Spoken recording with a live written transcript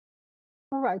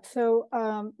right, so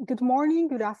good morning,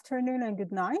 good afternoon, and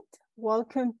good night.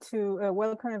 Welcome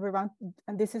everyone.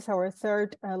 And this is our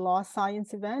third law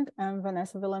science event. I'm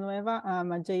Vanessa Villanueva.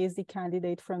 I'm a JSD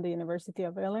candidate from the University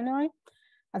of Illinois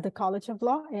at the College of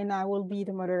Law, and I will be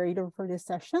the moderator for this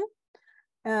session.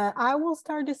 I will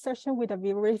start this session with a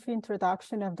brief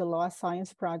introduction of the Law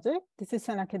Science Project. This is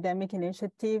an academic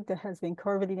initiative that has been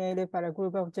coordinated by a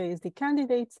group of JSD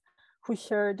candidates who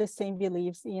share the same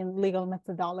beliefs in legal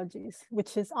methodologies,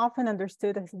 which is often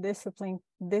understood as a discipline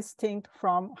distinct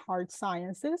from hard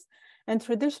sciences and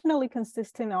traditionally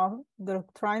consisting of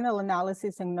doctrinal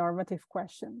analysis and normative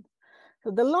questions. So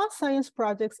the Law Science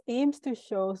Project aims to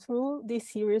show through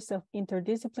this series of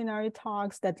interdisciplinary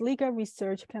talks that legal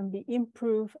research can be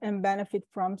improved and benefit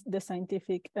from the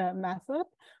scientific method,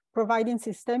 providing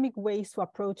systemic ways to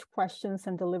approach questions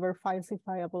and deliver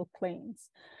falsifiable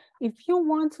claims. If you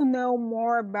want to know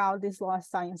more about this Law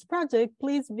Science Project,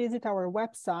 please visit our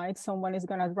website. Someone is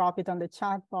going to drop it on the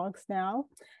chat box now.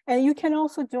 And you can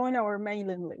also join our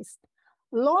mailing list.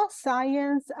 Law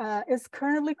Science is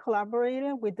currently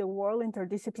collaborating with the World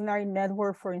Interdisciplinary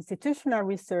Network for Institutional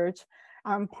Research.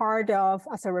 I'm part of,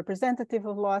 as a representative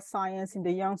of Law Science in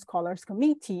the Young Scholars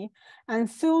Committee. And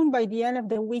soon, by the end of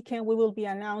the weekend, we will be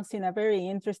announcing a very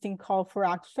interesting call for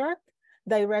action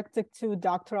directed to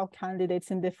doctoral candidates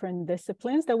in different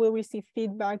disciplines that will receive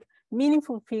feedback,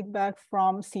 meaningful feedback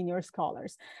from senior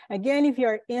scholars. Again, if you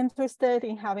are interested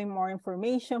in having more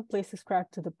information, please subscribe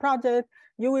to the project.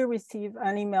 You will receive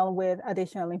an email with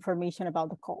additional information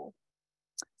about the call.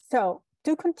 So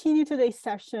to continue today's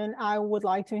session, I would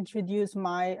like to introduce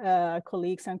my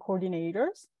colleagues and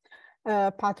coordinators.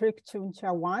 Patrick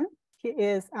Chunchawan, he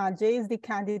is a JSD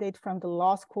candidate from the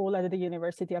Law School at the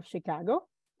University of Chicago.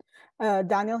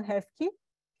 Daniel Hefke,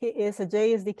 he is a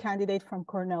JSD candidate from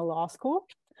Cornell Law School.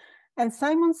 And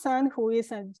Simon Sun, who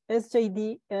is an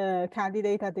SJD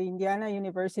candidate at the Indiana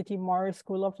University Maurer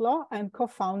School of Law and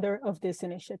co-founder of this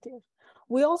initiative.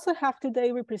 We also have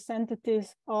today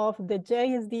representatives of the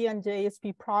JSD and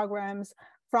JSP programs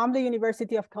from the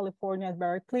University of California at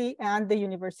Berkeley and the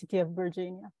University of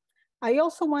Virginia. I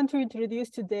also want to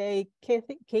introduce today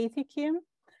Kathy Kim.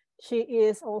 She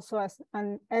is also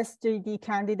an SJD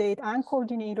candidate and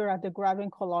coordinator at the Graduate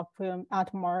Colloquium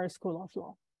at Maurer School of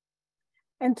Law.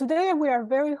 And today we are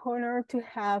very honored to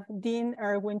have Dean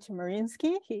Erwin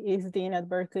Chemerinsky. He is Dean at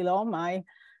Berkeley Law, my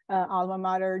alma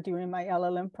mater during my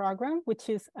LLM program, which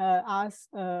is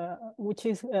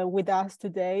with us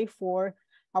today for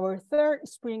our third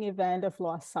spring event of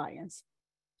Law Science.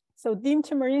 So Dean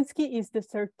Chemerinsky is the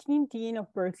 13th Dean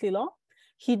of Berkeley Law.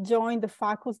 He joined the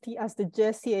faculty as the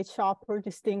Jesse H. Hopper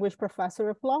Distinguished Professor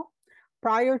of Law.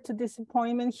 Prior to this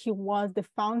appointment, he was the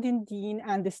founding Dean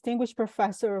and Distinguished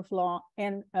Professor of Law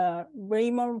and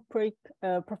Raymond Prick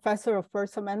Professor of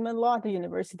First Amendment Law at the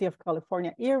University of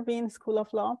California, Erwin School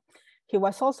of Law. He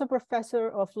was also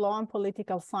Professor of Law and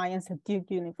Political Science at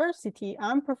Duke University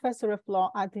and Professor of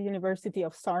Law at the University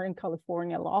of Southern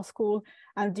California Law School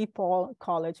and DePaul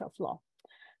College of Law.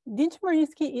 Dean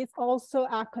Chemerinsky is also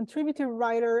a contributing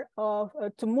writer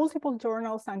to multiple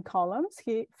journals and columns.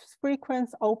 His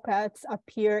frequent op-eds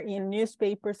appear in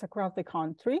newspapers across the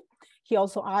country. He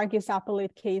also argues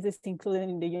appellate cases,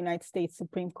 including in the United States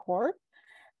Supreme Court.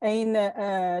 In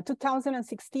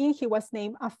 2016, he was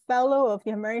named a Fellow of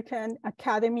the American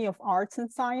Academy of Arts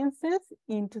and Sciences.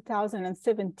 In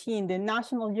 2017, the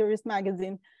National Jurist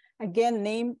magazine again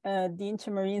named Dean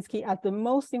Chemerinsky as the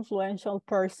most influential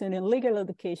person in legal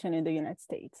education in the United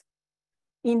States.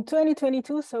 In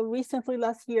 2022, so recently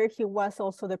last year, he was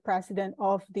also the president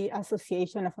of the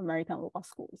Association of American Law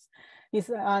Schools.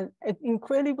 He's an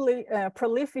incredibly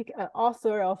prolific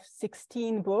author of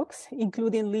 16 books,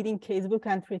 including leading casebook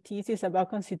and treatises about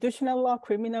constitutional law,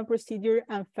 criminal procedure,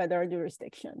 and federal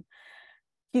jurisdiction.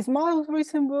 His most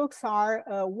recent books are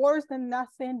Worse Than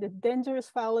Nothing, The Dangerous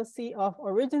Fallacy of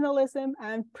Originalism,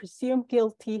 and Presumed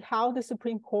Guilty, How the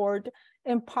Supreme Court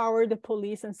Empowered the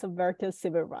Police and Subverted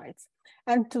Civil Rights.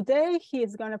 And today he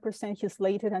is going to present his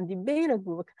latest and debated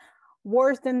book,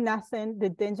 Worse Than Nothing, The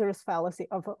Dangerous Fallacy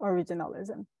of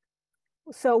Originalism.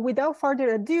 So without further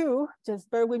ado, just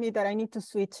bear with me that I need to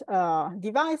switch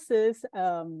devices.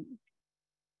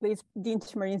 Please, Dean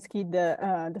Chemerinsky,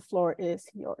 the floor is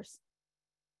yours.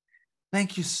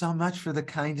 Thank you so much for the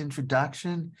kind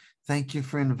introduction. Thank you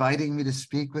for inviting me to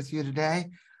speak with you today.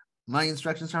 My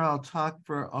instructions are I'll talk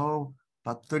for,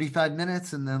 about 35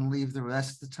 minutes and then leave the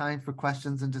rest of the time for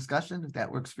questions and discussion, if that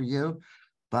works for you.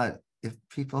 But if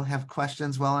people have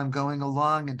questions while I'm going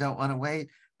along and don't want to wait,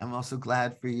 I'm also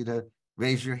glad for you to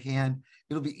raise your hand.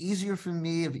 It'll be easier for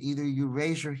me if either you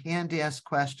raise your hand to ask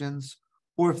questions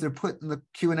or if they're put in the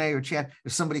Q&A or chat,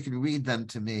 if somebody can read them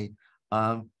to me.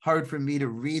 Hard for me to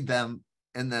read them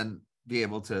and then be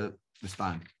able to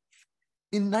respond.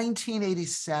 In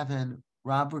 1987,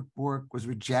 Robert Bork was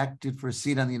rejected for a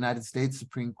seat on the United States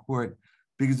Supreme Court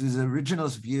because of his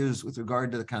originalist views with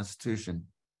regard to the Constitution.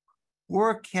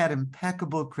 Bork had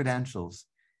impeccable credentials.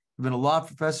 He'd been a law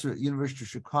professor at the University of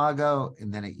Chicago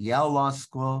and then at Yale Law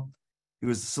School. He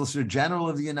was the Solicitor General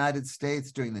of the United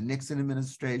States during the Nixon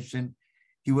administration.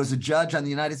 He was a judge on the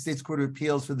United States Court of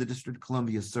Appeals for the District of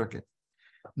Columbia Circuit.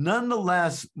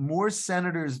 Nonetheless, more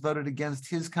senators voted against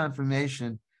his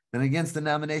confirmation than against the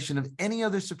nomination of any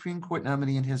other Supreme Court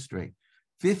nominee in history.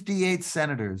 58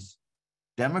 senators,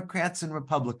 Democrats and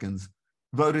Republicans,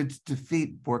 voted to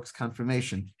defeat Bork's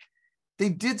confirmation. They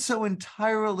did so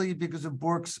entirely because of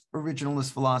Bork's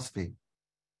originalist philosophy.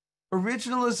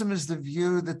 Originalism is the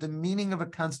view that the meaning of a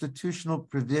constitutional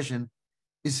provision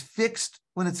is fixed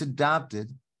when it's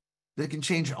adopted, that it can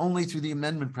change only through the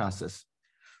amendment process.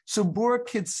 So Bork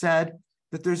had said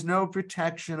that there's no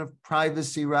protection of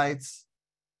privacy rights,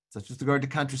 such as regard to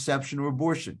contraception or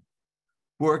abortion.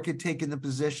 Bork had taken the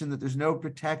position that there's no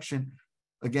protection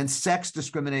against sex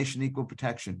discrimination, equal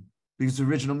protection, because the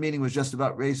original meaning was just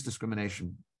about race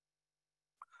discrimination.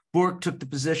 Bork took the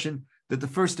position that the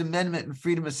First Amendment and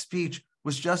freedom of speech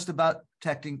was just about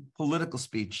protecting political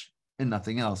speech and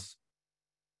nothing else.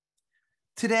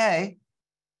 Today,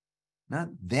 not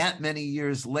that many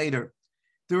years later,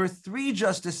 there are 3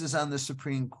 justices on the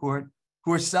Supreme Court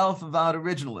who are self-avowed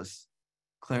originalists: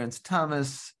 Clarence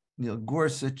Thomas, Neil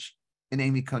Gorsuch, and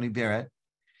Amy Coney Barrett.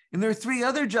 And there are 3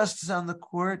 other justices on the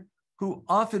court who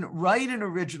often write in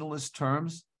originalist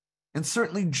terms and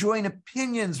certainly join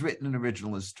opinions written in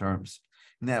originalist terms.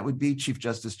 And that would be Chief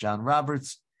Justice John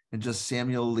Roberts and Justice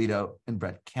Samuel Alito and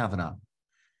Brett Kavanaugh.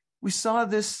 We saw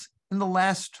this in the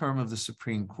last term of the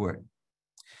Supreme Court.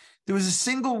 There was a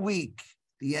single week,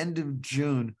 the end of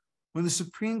June, when the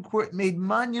Supreme Court made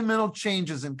monumental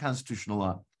changes in constitutional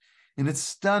law. And it's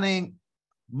stunning,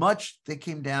 much they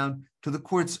came down to the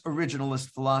court's originalist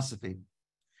philosophy.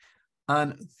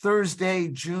 On Thursday,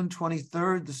 June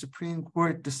 23rd, the Supreme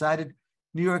Court decided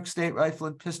New York State Rifle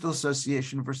and Pistol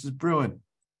Association versus Bruin.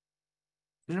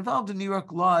 It involved a New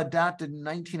York law adopted in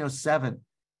 1907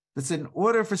 that said in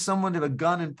order for someone to have a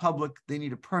gun in public, they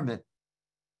need a permit.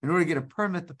 In order to get a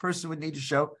permit, the person would need to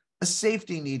show a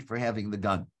safety need for having the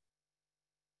gun.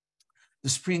 The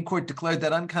Supreme Court declared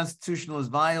that unconstitutional as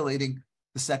violating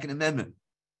the Second Amendment.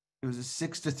 It was a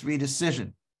 6-3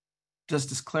 decision.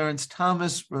 Justice Clarence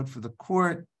Thomas wrote for the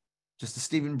court. Justice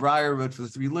Stephen Breyer wrote for the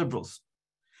 3 liberals.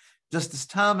 Justice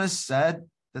Thomas said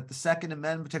that the Second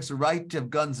Amendment protects the right to have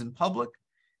guns in public.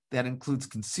 That includes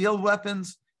concealed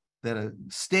weapons, that a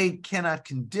state cannot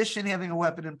condition having a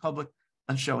weapon in public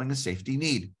on showing a safety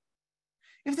need.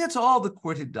 If that's all the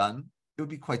court had done, it would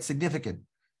be quite significant.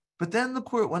 But then the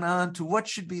court went on to what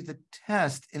should be the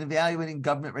test in evaluating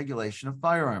government regulation of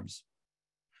firearms.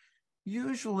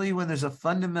 Usually when there's a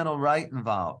fundamental right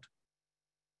involved,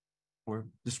 or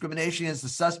discrimination against the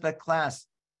suspect class,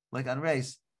 like on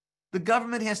race, the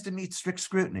government has to meet strict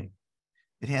scrutiny.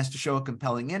 It has to show a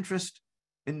compelling interest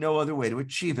and no other way to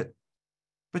achieve it.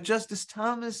 But Justice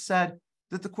Thomas said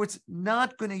that the court's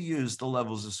not going to use the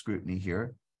levels of scrutiny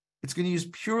here. It's going to use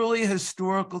purely a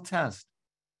historical test.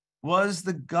 Was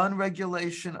the gun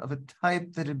regulation of a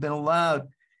type that had been allowed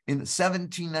in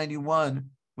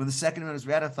 1791 when the Second Amendment was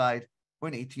ratified, or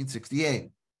in 1868?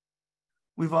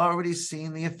 We've already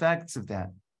seen the effects of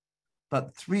that.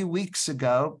 About 3 weeks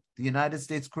ago, the United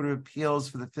States Court of Appeals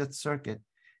for the Fifth Circuit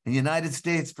in United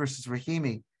States versus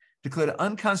Rahimi declared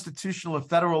unconstitutional a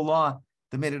federal law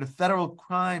that made it a federal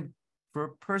crime for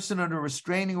a person under a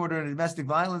restraining order in a domestic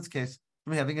violence case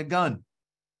from having a gun.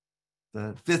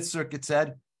 The Fifth Circuit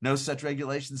said no such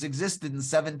regulations existed in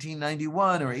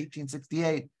 1791 or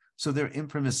 1868, so they're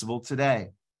impermissible today.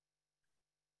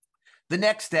 The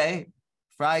next day,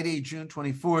 Friday, June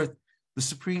 24th, the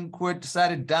Supreme Court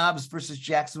decided Dobbs versus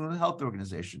Jacksonville Health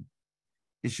Organization.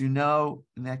 As you know,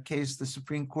 in that case, the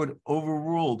Supreme Court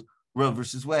overruled Roe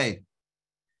versus Wade.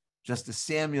 Justice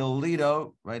Samuel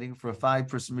Alito, writing for a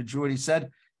 5-person majority, said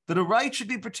that a right should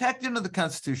be protected under the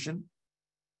Constitution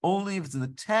only if it's in the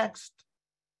text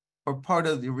or part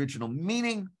of the original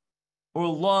meaning or a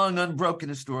long unbroken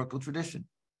historical tradition.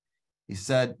 He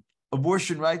said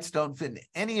abortion rights don't fit in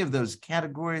any of those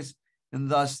categories, and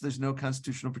thus there's no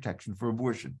constitutional protection for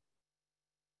abortion.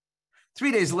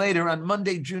 3 days later, on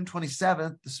Monday, June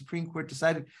 27th, the Supreme Court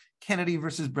decided Kennedy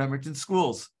versus Bremerton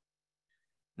Schools.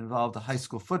 It involved a high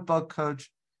school football coach,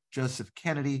 Joseph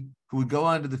Kennedy, who would go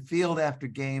onto the field after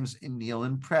games and kneel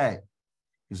and pray.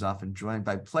 He's often joined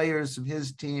by players from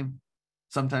his team,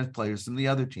 sometimes players from the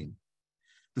other team.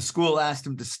 The school asked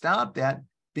him to stop that,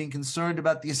 being concerned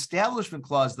about the Establishment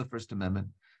Clause of the First Amendment,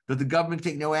 that the government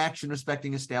take no action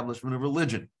respecting establishment of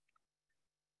religion.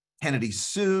 Kennedy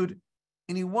sued,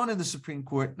 and he won in the Supreme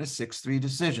Court in a 6-3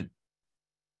 decision.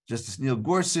 Justice Neil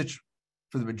Gorsuch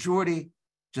for the majority,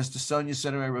 Justice Sonia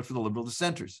Sotomayor for the liberal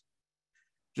dissenters.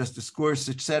 Justice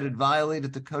Gorsuch said it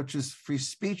violated the coach's free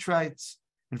speech rights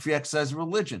and free exercise of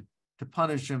religion to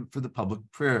punish him for the public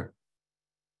prayer.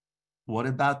 What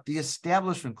about the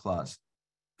Establishment Clause?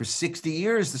 For 60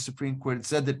 years, the Supreme Court had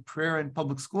said that prayer in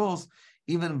public schools,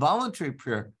 even voluntary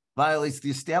prayer, violates the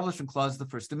Establishment Clause of the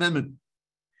First Amendment.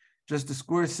 Justice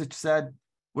Gorsuch said,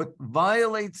 what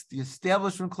violates the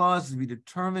Establishment Clause is to be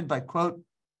determined by, quote,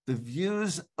 the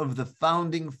views of the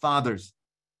founding fathers.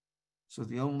 So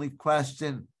the only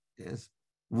question is,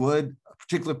 would a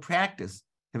particular practice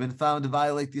have been found to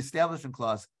violate the Establishment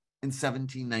Clause in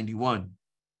 1791?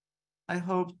 I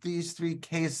hope these 3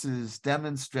 cases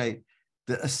demonstrate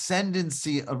the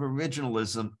ascendancy of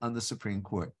originalism on the Supreme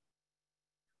Court.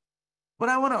 What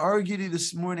I want to argue to you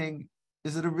this morning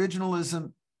is that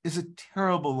originalism is a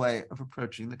terrible way of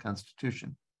approaching the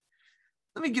Constitution.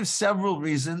 Let me give several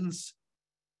reasons,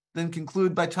 then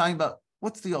conclude by talking about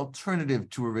what's the alternative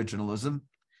to originalism,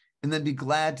 and then be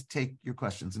glad to take your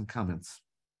questions and comments.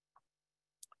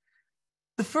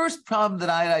 The first problem that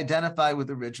I identify with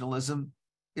originalism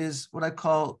is what I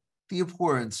call the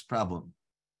abhorrence problem.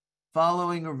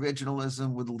 Following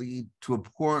originalism would lead to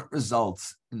abhorrent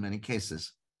results in many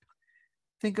cases.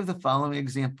 Think of the following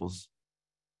examples: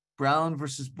 Brown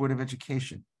versus Board of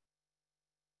Education,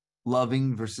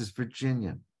 Loving versus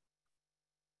Virginia,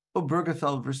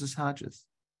 Obergefell versus Hodges,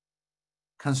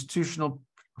 constitutional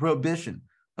prohibition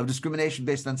of discrimination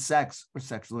based on sex or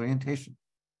sexual orientation.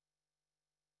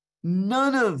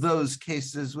 None of those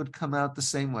cases would come out the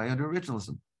same way under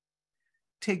originalism.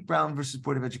 Take Brown versus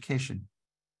Board of Education.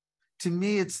 To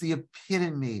me, it's the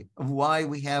epitome of why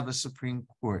we have a Supreme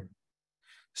Court.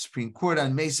 The Supreme Court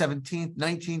on May 17,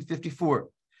 1954,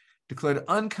 declared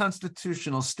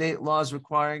unconstitutional state laws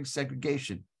requiring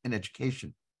segregation in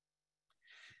education.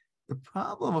 The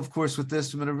problem, of course, with this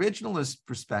from an originalist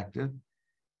perspective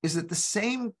is that the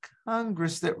same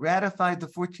Congress that ratified the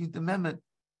 14th Amendment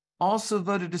also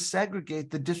voted to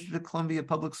segregate the District of Columbia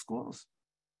public schools.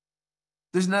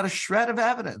 There's not a shred of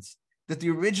evidence that the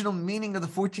original meaning of the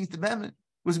 14th Amendment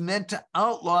was meant to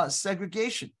outlaw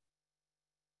segregation.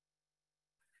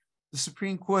 The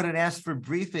Supreme Court had asked for a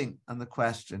briefing on the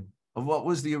question of what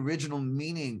was the original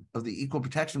meaning of the Equal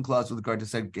Protection Clause with regard to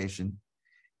segregation.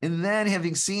 And then,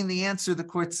 having seen the answer, the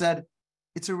court said,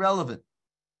 it's irrelevant.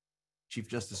 Chief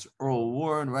Justice Earl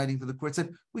Warren, writing for the court,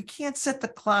 said, we can't set the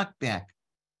clock back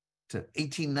to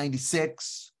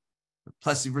 1896, when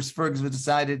Plessy versus Ferguson was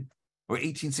decided, or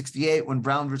 1868, when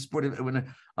Brown versus Board of, when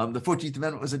the 14th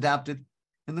Amendment was adopted.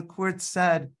 And the court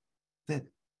said that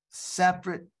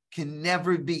separate can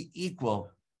never be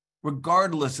equal,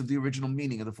 regardless of the original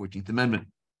meaning of the 14th Amendment.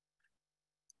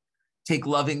 Take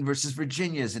Loving versus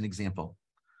Virginia as an example.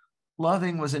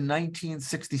 Loving was a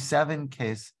 1967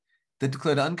 case that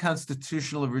declared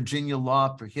unconstitutional a Virginia law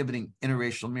prohibiting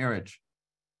interracial marriage.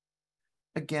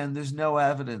 Again, there's no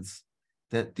evidence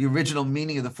that the original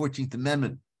meaning of the 14th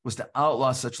Amendment was to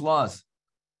outlaw such laws.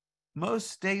 Most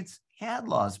states had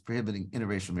laws prohibiting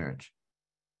interracial marriage.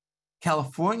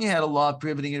 California had a law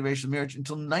prohibiting interracial marriage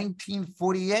until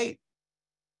 1948.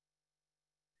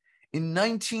 In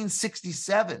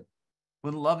 1967,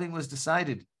 when Loving was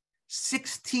decided,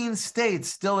 16 states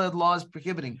still had laws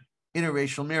prohibiting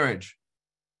interracial marriage.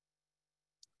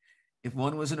 If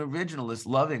one was an originalist,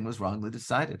 Loving was wrongly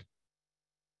decided.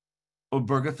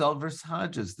 Obergefell versus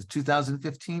Hodges, the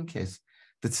 2015 case,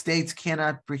 that states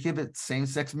cannot prohibit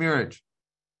same-sex marriage.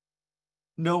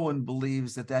 No one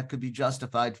believes that that could be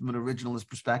justified from an originalist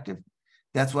perspective.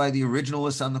 That's why the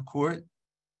originalists on the court,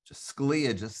 Justice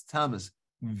Scalia, Justice Thomas,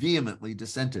 vehemently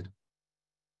dissented.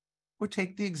 Or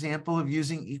take the example of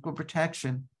using equal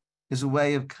protection as a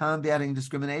way of combating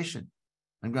discrimination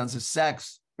on grounds of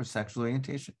sex or sexual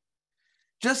orientation.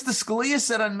 Justice Scalia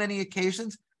said on many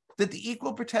occasions that the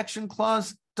Equal Protection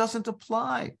Clause doesn't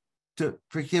apply to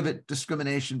prohibit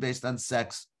discrimination based on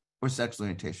sex or sexual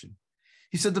orientation.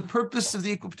 He said the purpose of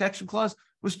the Equal Protection Clause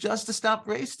was just to stop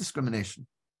race discrimination.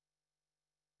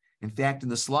 In fact, in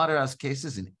the Slaughterhouse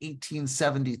cases in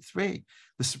 1873,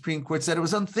 the Supreme Court said it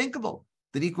was unthinkable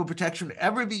that equal protection would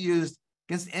ever be used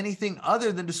against anything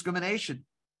other than discrimination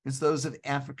against those of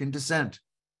African descent.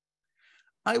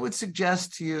 I would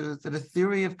suggest to you that a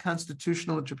theory of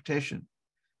constitutional interpretation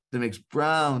that makes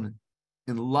Brown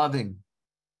and Loving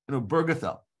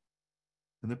Obergefell,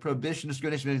 and the prohibition of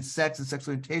discrimination against sex and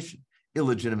sexual orientation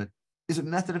illegitimate is a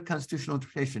method of constitutional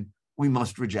interpretation we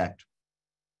must reject.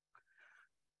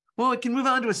 Well, I can move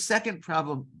on to a second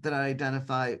problem that I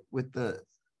identify with the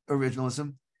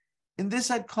originalism, and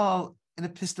this I'd call an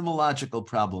epistemological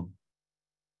problem.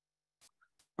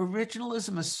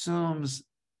 Originalism assumes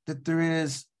that there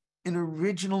is an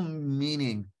original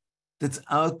meaning that's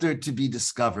out there to be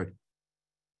discovered.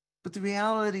 But the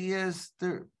reality is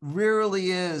there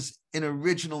rarely is an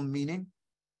original meaning.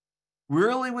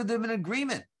 Rarely would there have been an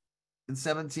agreement in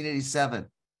 1787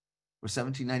 or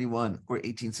 1791 or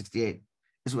 1868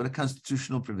 is what a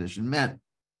constitutional provision meant.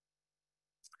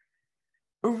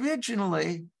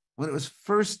 Originally, when it was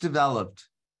first developed,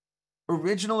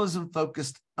 originalism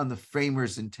focused on the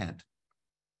framers' intent.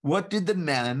 What did the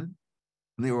men,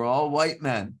 and they were all white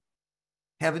men,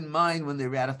 have in mind when they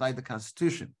ratified the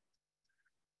Constitution?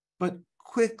 But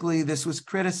quickly, this was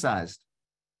criticized.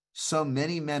 So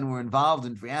many men were involved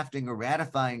in drafting or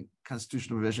ratifying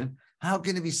constitutional provision. How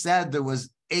can it be said there was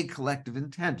a collective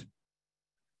intent?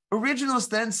 Originalists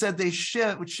then said they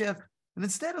would shift, and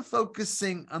instead of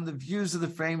focusing on the views of the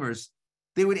framers,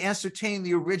 they would ascertain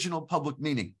the original public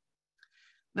meaning.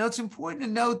 Now, it's important to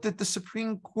note that the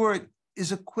Supreme Court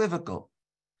is equivocal.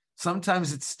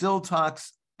 Sometimes it still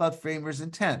talks about framers'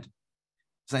 intent.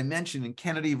 As I mentioned in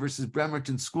Kennedy versus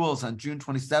Bremerton Schools on June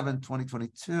 27,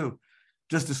 2022,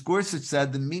 Justice Gorsuch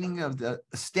said the meaning of the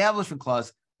Establishment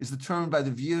Clause is determined by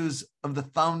the views of the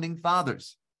founding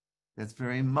fathers. That's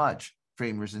very much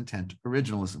framers' intent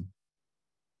originalism.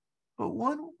 But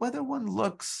whether one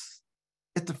looks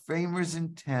at the framers'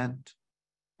 intent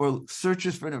or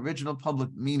searches for an original public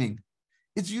meaning,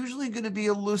 it's usually going to be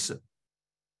elusive.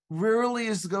 Rarely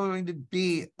is going to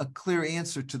be a clear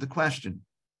answer to the question.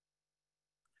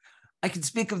 I can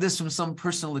speak of this from some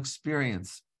personal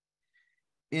experience.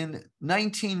 In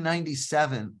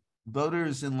 1997,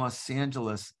 voters in Los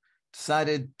Angeles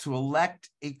decided to elect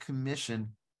a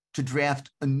commission to draft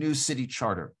a new city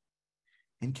charter.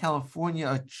 In California,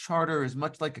 a charter is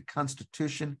much like a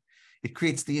constitution. It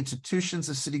creates the institutions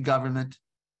of city government.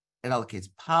 It allocates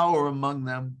power among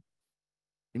them.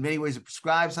 In many ways, it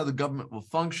prescribes how the government will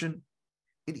function.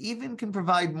 It even can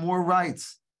provide more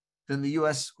rights than the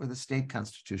US or the state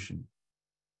constitution.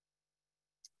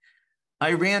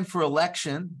 I ran for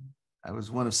election. I was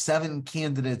one of 7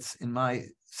 candidates in my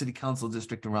city council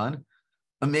district to run.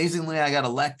 Amazingly, I got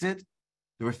elected.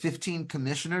 There were 15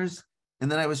 commissioners,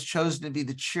 and then I was chosen to be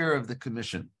the chair of the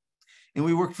commission. And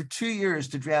we worked for 2 years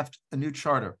to draft a new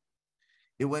charter.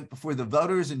 It went before the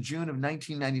voters in June of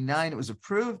 1999. It was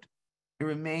approved. It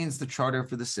remains the charter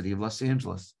for the city of Los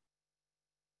Angeles.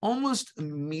 Almost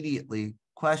immediately,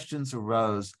 questions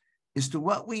arose as to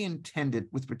what we intended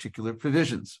with particular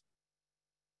provisions.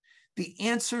 The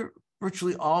answer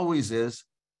virtually always is,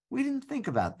 we didn't think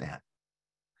about that.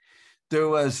 There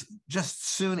was, just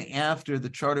soon after the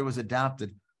charter was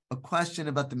adopted, a question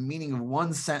about the meaning of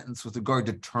one sentence with regard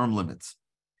to term limits.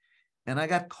 And I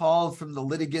got called from the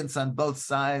litigants on both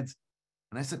sides,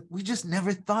 and I said, we just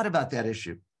never thought about that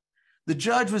issue. The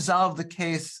judge resolved the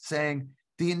case saying,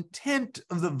 the intent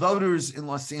of the voters in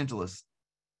Los Angeles.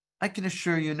 I can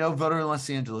assure you, no voter in Los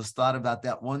Angeles thought about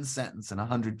that one sentence in a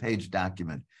 100-page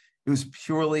document. It was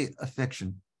purely a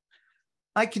fiction.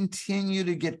 I continue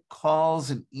to get calls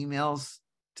and emails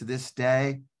to this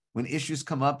day when issues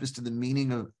come up as to the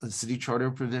meaning of a city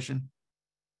charter provision.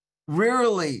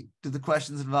 Rarely do the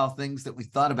questions involve things that we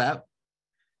thought about.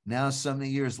 Now, so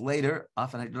many years later,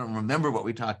 often I don't remember what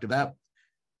we talked about.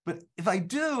 But if I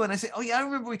do, and I say, oh yeah, I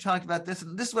remember we talked about this,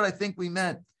 and this is what I think we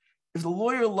meant. If the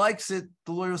lawyer likes it,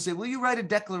 the lawyer will say, will you write a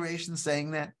declaration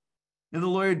saying that? If the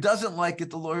lawyer doesn't like it,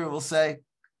 the lawyer will say,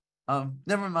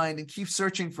 never mind, and keep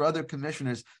searching for other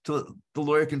commissioners till the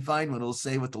lawyer can find one who will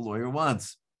say what the lawyer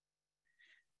wants.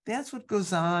 That's what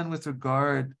goes on with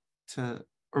regard to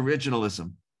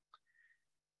originalism.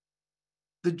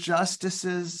 The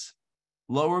justices,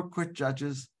 lower court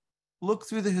judges, look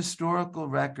through the historical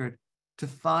record to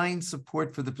find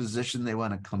support for the position they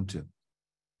want to come to.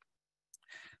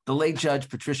 The late Judge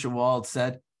Patricia Wald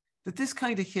said that this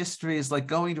kind of history is like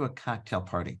going to a cocktail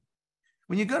party.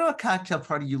 When you go to a cocktail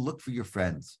party, you look for your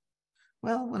friends.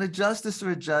 Well, when a justice or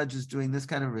a judge is doing this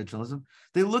kind of originalism,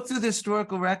 they look through the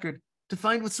historical record to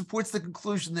find what supports the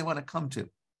conclusion they want to come to.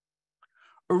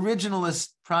 Originalists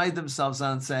pride themselves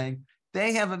on saying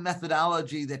they have a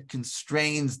methodology that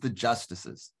constrains the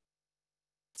justices.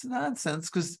 It's nonsense,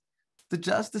 because the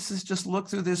justices just look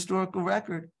through the historical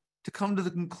record to come to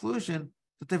the conclusion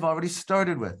that they've already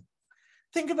started with.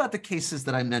 Think about the cases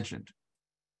that I mentioned,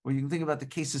 or you can think about the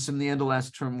cases from the end of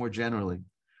last term more generally,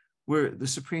 where the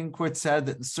Supreme Court said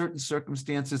that in certain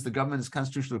circumstances, the government is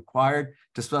constitutionally required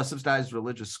to subsidize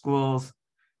religious schools,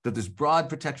 that there's broad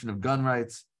protection of gun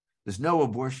rights, there's no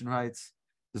abortion rights,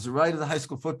 there's a right of the high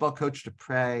school football coach to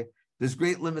pray, there's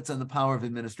great limits on the power of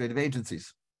administrative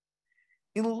agencies.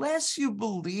 Unless you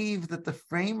believe that the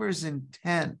framers'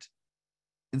 intent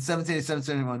in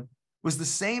 1787-71 was the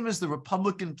same as the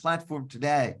Republican platform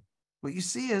today, what you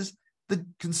see is the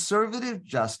conservative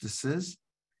justices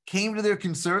came to their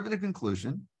conservative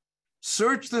conclusion,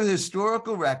 searched the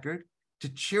historical record to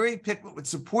cherry pick what would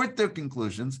support their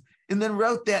conclusions, and then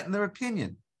wrote that in their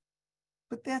opinion.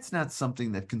 But that's not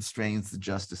something that constrains the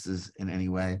justices in any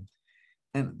way.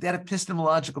 And that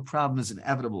epistemological problem is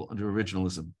inevitable under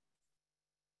originalism.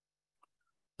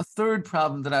 A third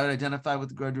problem that I would identify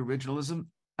with regard to originalism,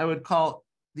 I would call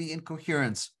the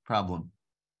incoherence problem.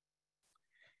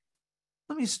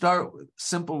 Let me start with a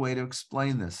simple way to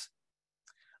explain this.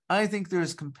 I think there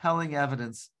is compelling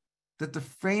evidence that the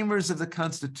framers of the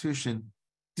Constitution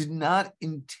did not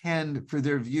intend for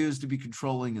their views to be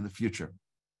controlling in the future.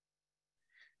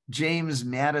 James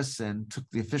Madison took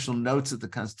the official notes at the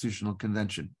Constitutional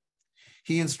Convention.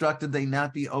 He instructed they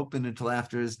not be opened until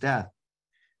after his death.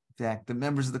 In fact, the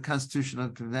members of the Constitutional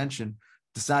Convention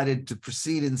decided to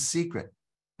proceed in secret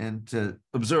and to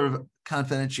observe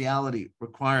confidentiality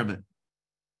requirement.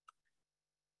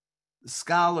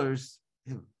 Scholars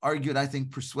have argued, I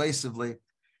think, persuasively,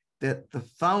 that the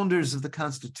founders of the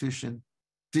Constitution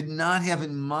did not have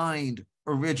in mind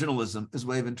originalism as a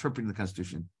way of interpreting the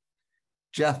Constitution.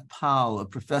 Jeff Powell, a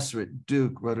professor at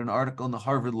Duke, wrote an article in the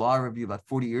Harvard Law Review about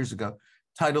 40 years ago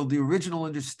titled The Original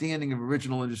Understanding of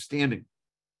Original Understanding.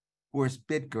 Horace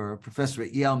Bitger, a professor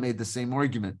at Yale, made the same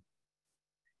argument.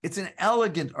 It's an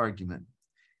elegant argument.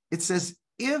 It says,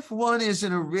 if one is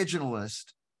an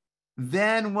originalist,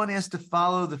 then one has to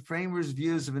follow the framers'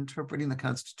 views of interpreting the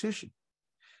Constitution.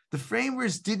 The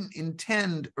framers didn't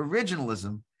intend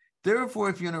originalism. Therefore,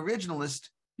 if you're an originalist,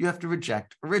 you have to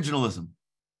reject originalism.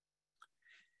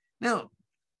 Now,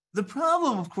 the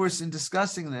problem, of course, in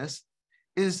discussing this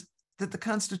is that the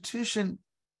Constitution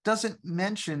doesn't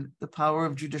mention the power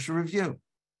of judicial review.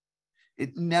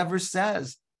 It never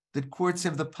says that courts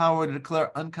have the power to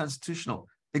declare unconstitutional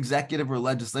executive or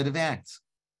legislative acts.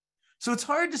 So it's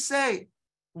hard to say,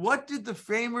 what did the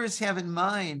framers have in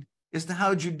mind as to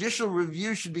how judicial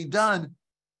review should be done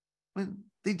when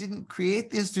they didn't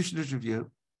create the institution of review?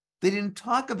 They didn't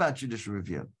talk about judicial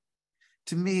review.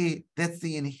 To me, that's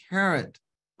the inherent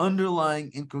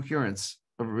underlying incoherence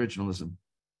of originalism.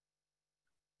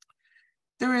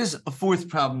 There is a fourth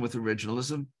problem with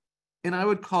originalism, and I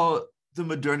would call it the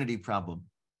modernity problem.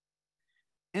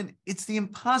 And it's the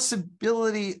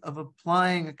impossibility of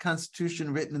applying a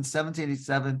constitution written in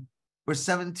 1787 or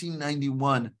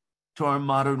 1791 to our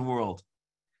modern world.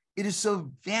 It is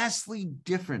so vastly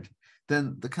different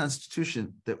than the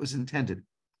Constitution that was intended.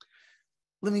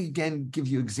 Let me again give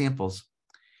you examples.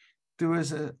 There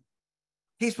was a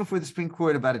case before the Supreme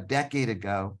Court about a decade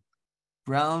ago,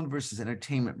 Brown versus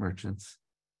Entertainment Merchants,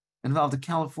 involved a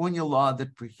California law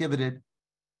that prohibited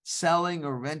selling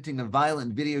or renting a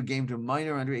violent video game to a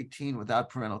minor under 18 without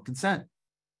parental consent.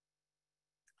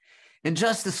 And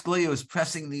Justice Scalia was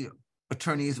pressing the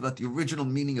attorneys about the original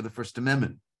meaning of the First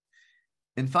Amendment.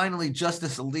 And finally,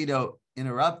 Justice Alito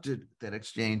interrupted that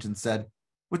exchange and said,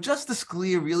 what Justice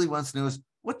Scalia really wants to know is,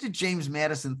 what did James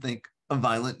Madison think of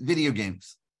violent video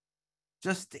games?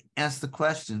 Just to ask the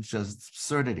question shows its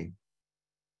absurdity.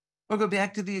 I'll go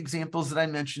back to the examples that I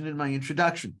mentioned in my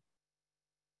introduction.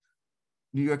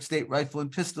 New York State Rifle and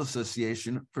Pistol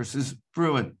Association versus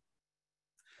Bruin.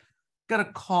 Got a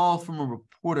call from a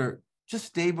reporter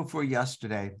just day before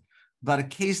yesterday about a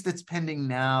case that's pending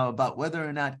now about whether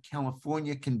or not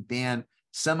California can ban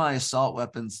semi-assault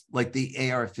weapons like the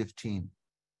AR-15.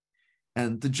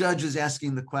 And the judge is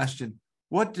asking the question,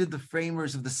 what did the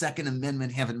framers of the Second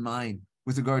Amendment have in mind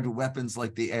with regard to weapons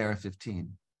like the AR-15?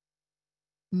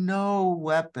 No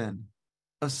weapon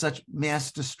of such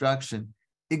mass destruction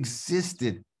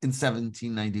existed in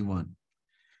 1791.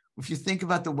 If you think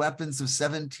about the weapons of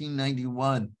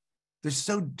 1791, they're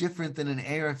so different than an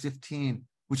AR-15,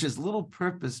 which has little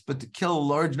purpose but to kill a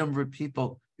large number of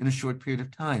people in a short period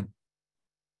of time.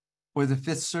 Or the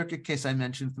Fifth Circuit case I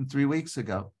mentioned from 3 weeks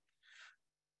ago.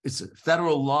 It's a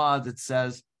federal law that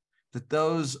says that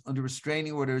those under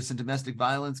restraining orders in domestic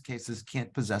violence cases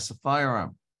can't possess a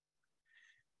firearm.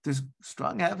 There's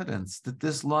strong evidence that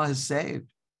this law has saved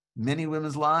many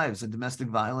women's lives in domestic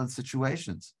violence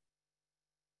situations.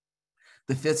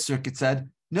 The Fifth Circuit said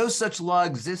no such law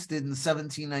existed in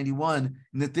 1791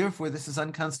 and that therefore this is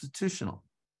unconstitutional.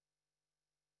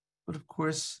 But of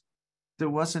course, there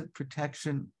wasn't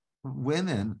protection for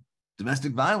women,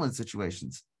 domestic violence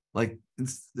situations like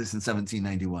this in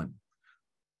 1791.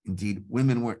 Indeed,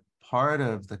 women weren't part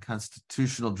of the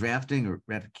constitutional drafting or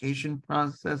ratification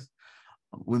process.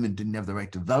 Women didn't have the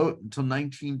right to vote until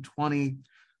 1920.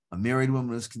 A married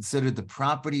woman was considered the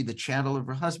property, the chattel of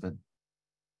her husband.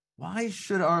 Why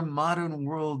should our modern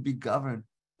world be governed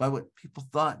by what people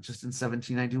thought just in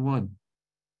 1791?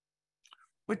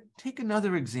 But take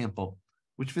another example,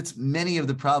 which fits many of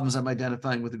the problems I'm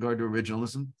identifying with regard to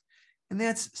originalism, and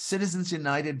that's Citizens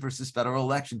United versus Federal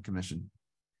Election Commission.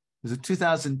 It was a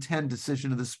 2010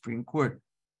 decision of the Supreme Court.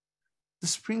 The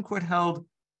Supreme Court held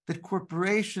that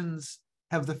corporations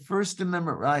have the First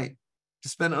Amendment right to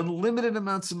spend unlimited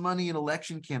amounts of money in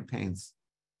election campaigns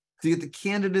to get the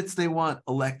candidates they want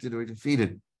elected or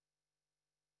defeated.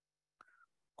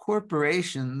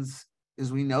 Corporations,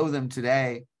 as we know them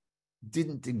today,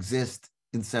 didn't exist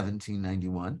in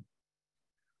 1791.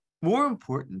 More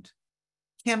important,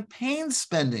 campaign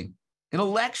spending in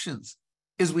elections,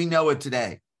 as we know it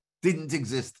today, didn't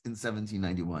exist in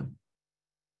 1791.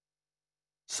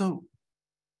 So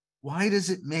why does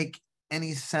it make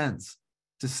any sense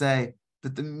to say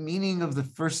that the meaning of the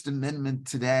First Amendment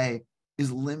today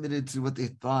is limited to what they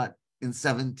thought in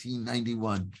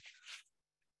 1791?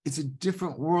 It's a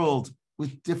different world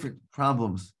with different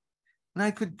problems. And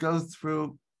I could go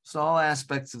through all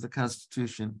aspects of the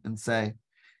Constitution and say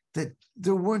that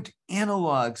there weren't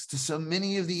analogs to so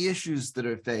many of the issues that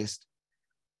are faced,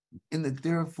 and that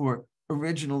therefore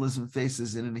originalism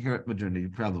faces an inherent modernity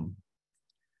problem.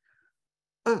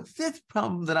 A fifth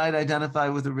problem that I'd identify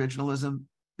with originalism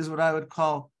is what I would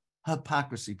call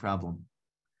hypocrisy problem.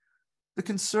 The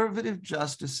conservative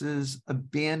justices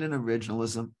abandon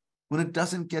originalism when it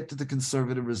doesn't get to the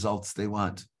conservative results they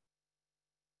want.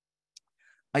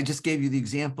 I just gave you the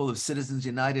example of Citizens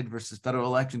United versus Federal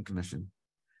Election Commission.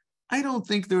 I don't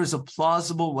think there is a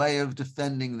plausible way of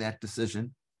defending that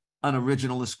decision on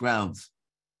originalist grounds.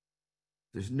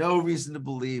 There's no reason to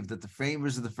believe that the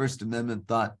framers of the First Amendment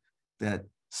thought that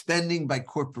spending by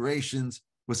corporations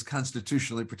was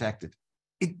constitutionally protected.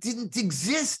 It didn't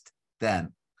exist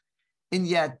then. And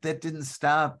yet that didn't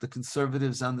stop the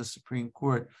conservatives on the Supreme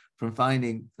Court from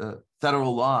finding the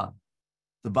federal law,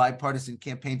 the Bipartisan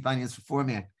Campaign Finance Reform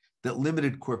Act, that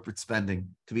limited corporate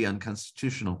spending to be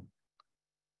unconstitutional.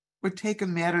 Or take a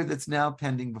matter that's now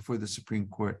pending before the Supreme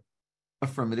Court,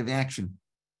 affirmative action.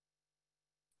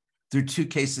 There are two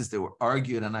cases that were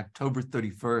argued on October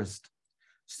 31st,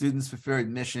 Students for Fair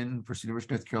Admission versus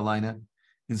University of North Carolina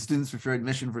and Students for Fair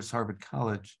Admission versus Harvard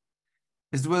College,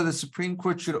 as to whether the Supreme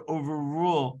Court should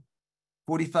overrule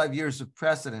 45 years of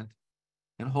precedent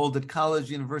and hold that college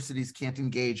universities can't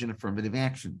engage in affirmative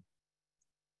action.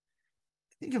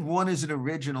 I think if one is an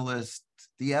originalist,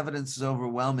 the evidence is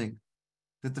overwhelming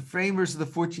that the framers of the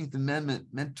 14th Amendment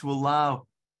meant to allow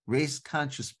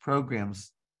race-conscious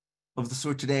programs of the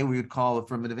sort today we would call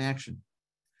affirmative action.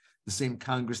 The same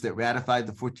Congress that ratified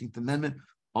the 14th Amendment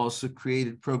also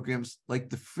created programs like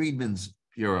the Freedmen's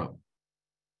Bureau.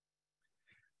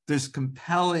 There's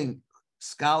compelling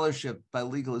scholarship by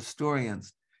legal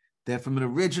historians that from an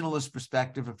originalist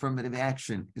perspective, affirmative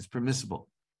action is permissible.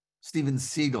 Stephen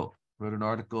Siegel wrote an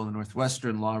article in the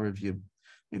Northwestern Law Review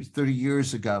maybe 30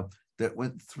 years ago that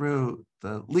went through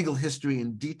the legal history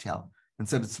in detail and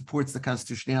said it supports the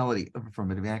constitutionality of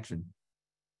affirmative action.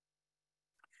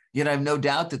 Yet I have no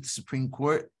doubt that the Supreme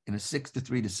Court, in a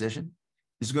 6-3 decision,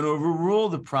 is going to overrule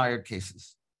the prior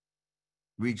cases.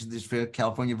 Regional District of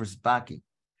California versus Bakke,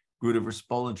 Grutter versus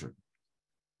Bollinger,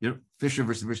 Fisher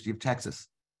versus University of Texas,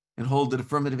 and hold that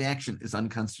affirmative action is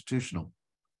unconstitutional.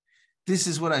 This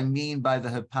is what I mean by the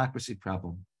hypocrisy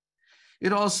problem.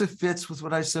 It also fits with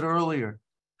what I said earlier,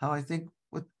 how I think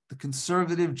what the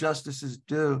conservative justices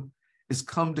do is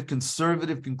come to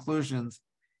conservative conclusions,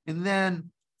 and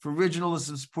then, if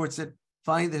originalism supports it,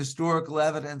 find the historical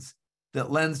evidence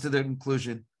that lends to their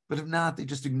conclusion, but if not, they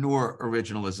just ignore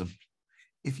originalism.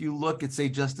 If you look at, say,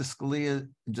 Justice Scalia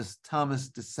and Justice Thomas'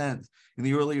 dissent in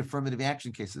the early affirmative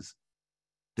action cases,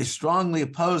 they strongly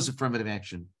oppose affirmative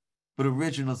action, but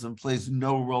originalism plays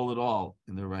no role at all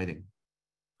in their writing.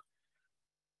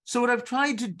 So what I've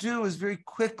tried to do is very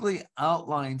quickly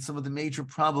outline some of the major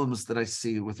problems that I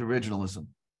see with originalism.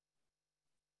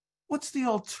 What's the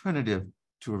alternative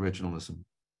to originalism?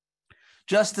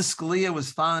 Justice Scalia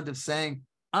was fond of saying,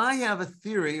 I have a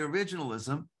theory,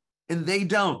 originalism, and they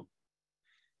don't.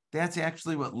 That's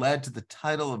actually what led to the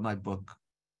title of my book,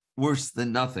 Worse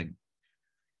Than Nothing.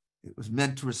 It was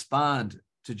meant to respond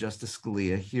to Justice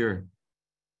Scalia here.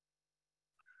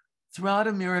 Throughout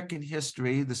American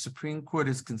history, the Supreme Court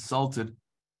has consulted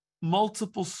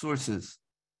multiple sources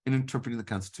in interpreting the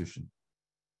Constitution.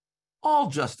 All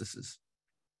justices,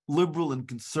 liberal and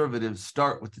conservative,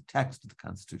 start with the text of the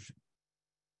Constitution.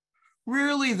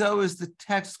 Rarely, though, is the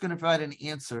text going to provide an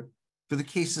answer for the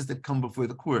cases that come before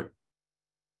the court.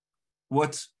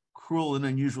 What's cruel and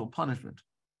unusual punishment?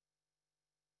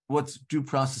 What's due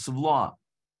process of law?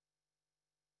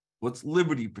 What's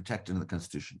liberty protected in the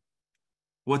Constitution?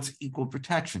 What's equal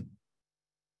protection?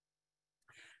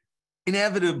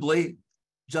 Inevitably,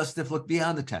 justices look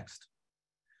beyond the text.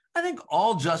 I think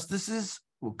all justices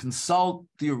will consult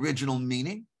the original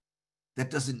meaning. That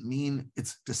doesn't mean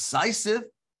it's decisive.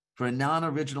 For a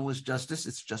non-originalist justice,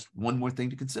 it's just one more thing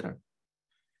to consider.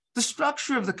 The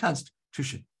structure of the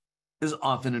Constitution is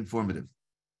often informative.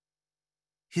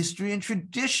 History and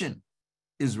tradition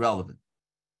is relevant.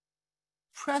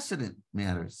 Precedent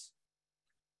matters.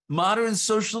 Modern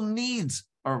social needs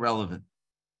are relevant.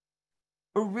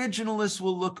 Originalists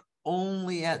will look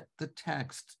only at the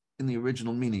text in the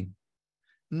original meaning.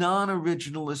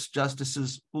 Non-originalist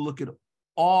justices will look at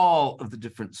all of the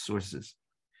different sources.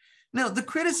 Now, the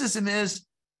criticism is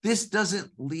this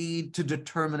doesn't lead to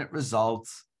determinate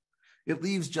results. It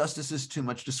leaves justices too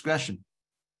much discretion.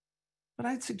 But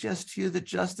I'd suggest to you that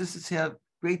justices have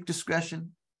great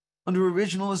discretion under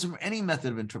originalism or any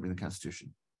method of interpreting the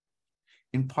Constitution.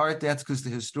 In part, that's because the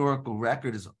historical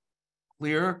record is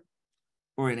clear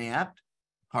or inapt.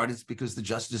 In part, it's because the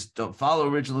justices don't follow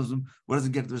originalism or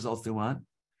doesn't get the results they want.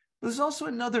 But there's also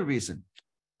another reason.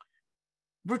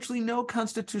 Virtually no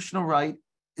constitutional right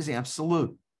is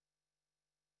absolute.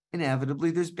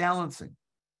 Inevitably, there's balancing.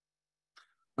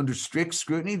 Under strict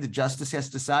scrutiny, the justice has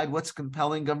to decide what's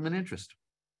compelling government interest.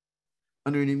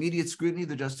 Under an immediate scrutiny,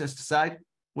 the justice has to decide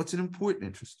what's an important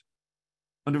interest.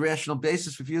 Under rational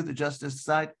basis review, the justice has to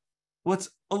decide what's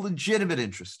a legitimate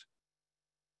interest.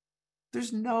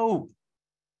 There's no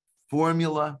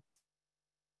formula,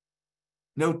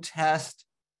 no test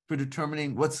for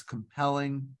determining what's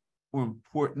compelling or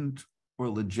important or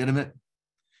legitimate.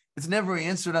 It's never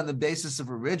answered on the basis of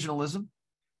originalism.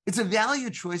 It's a value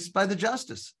choice by the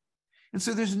justice. And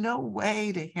so there's no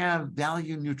way to have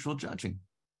value-neutral judging.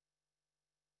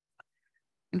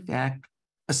 In fact,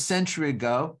 a century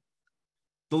ago,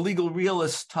 the legal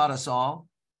realists taught us all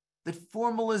that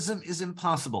formalism is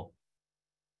impossible,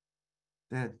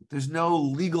 that there's no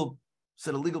legal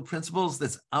set of legal principles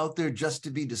that's out there just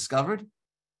to be discovered.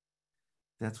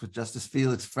 That's what Justice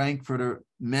Felix Frankfurter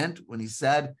meant when he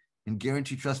said in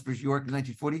Guarantee Trust v. York in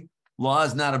 1940, law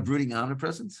is not a brooding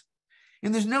omnipresence.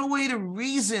 And there's no way to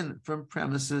reason from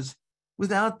premises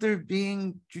without there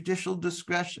being judicial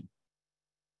discretion.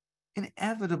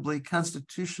 Inevitably,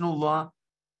 constitutional law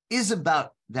is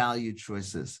about value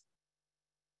choices.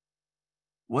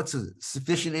 What's a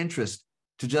sufficient interest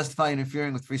to justify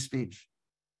interfering with free speech?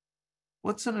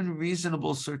 What's an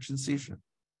unreasonable search and seizure?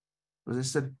 As I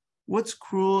said, what's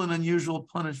cruel and unusual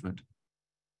punishment?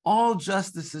 All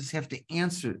justices have to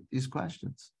answer these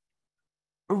questions.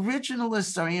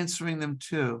 Originalists are answering them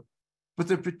too, but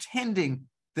they're pretending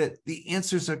that the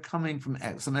answers are coming from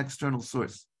some external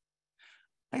source.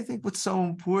 I think what's so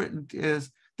important is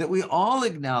that we all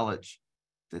acknowledge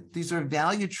that these are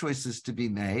value choices to be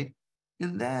made,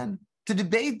 and then to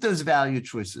debate those value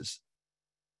choices.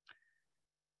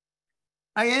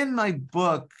 I end my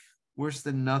book, Worse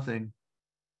Than Nothing,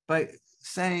 by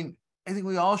saying I think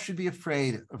we all should be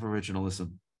afraid of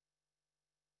originalism.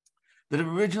 That if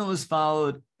originalism is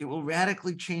followed, it will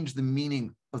radically change the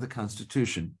meaning of the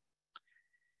Constitution.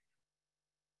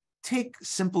 Take a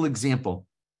simple example,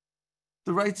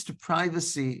 the rights to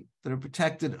privacy that are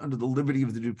protected under the liberty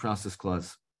of the Due Process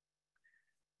Clause.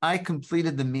 I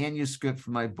completed the manuscript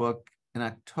for my book in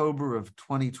October of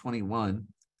 2021,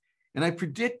 and I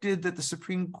predicted that the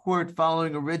Supreme Court,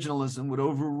 following originalism, would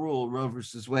overrule Roe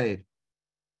versus Wade.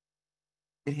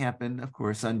 It happened, of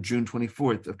course, on June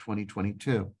 24th of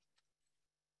 2022.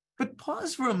 But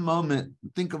pause for a moment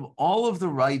and think of all of the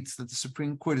rights that the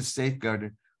Supreme Court has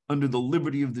safeguarded under the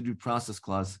liberty of the Due Process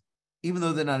Clause, even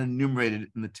though they're not enumerated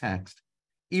in the text,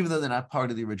 even though they're not part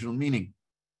of the original meaning.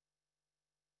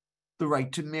 The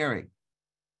right to marry,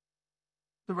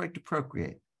 the right to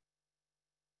procreate,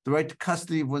 the right to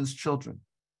custody of one's children,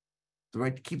 the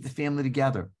right to keep the family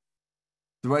together,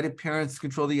 the right of parents to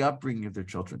control the upbringing of their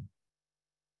children,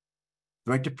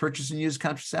 the right to purchase and use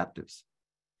contraceptives,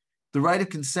 the right of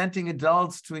consenting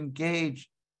adults to engage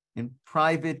in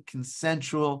private,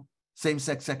 consensual,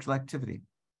 same-sex sexual activity,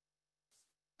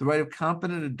 the right of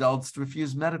competent adults to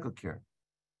refuse medical care.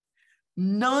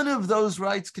 None of those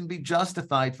rights can be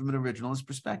justified from an originalist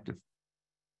perspective.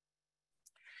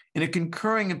 In a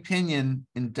concurring opinion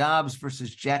in Dobbs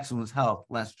versus Jackson's Health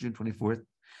last June 24th,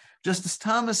 Justice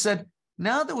Thomas said,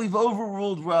 now that we've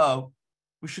overruled Roe,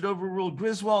 we should overrule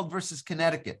Griswold versus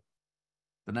Connecticut,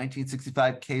 the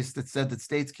 1965 case that said that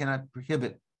states cannot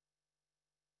prohibit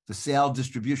the sale,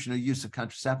 distribution, or use of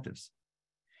contraceptives.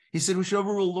 He said we should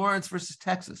overrule Lawrence versus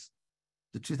Texas,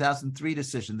 the 2003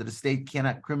 decision that a state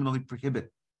cannot criminally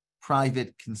prohibit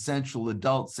private, consensual,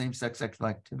 adult, same-sex sexual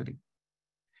activity.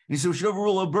 And he said we should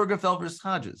overrule Obergefell versus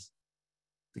Hodges,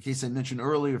 the case I mentioned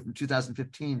earlier from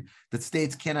 2015, that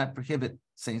states cannot prohibit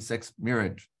same-sex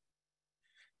marriage.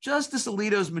 Justice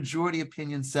Alito's majority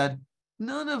opinion said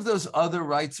none of those other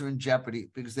rights are in jeopardy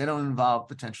because they don't involve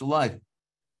potential life.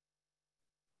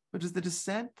 But as the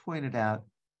dissent pointed out,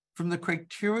 from the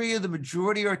criteria the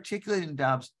majority articulated in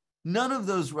Dobbs, none of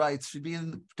those rights should be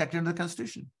protected under the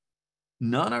Constitution.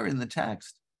 None are in the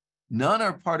text. None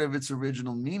are part of its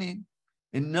original meaning,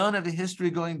 and none have a history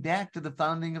going back to the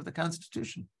founding of the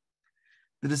Constitution.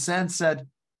 The dissent said,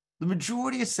 the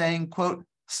majority is saying, quote,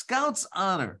 Scouts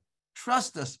honor,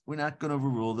 trust us, we're not going to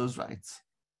overrule those rights.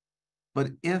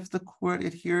 But if the court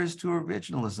adheres to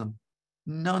originalism,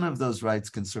 none of those rights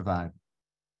can survive.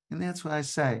 And that's why I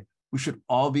say we should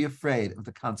all be afraid of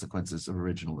the consequences of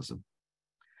originalism.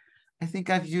 I think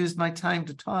I've used my time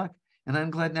to talk, and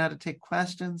I'm glad now to take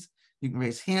questions. You can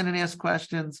raise hand and ask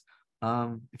questions.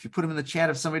 If you put them in the chat,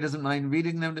 if somebody doesn't mind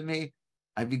reading them to me,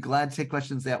 I'd be glad to take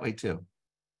questions that way too.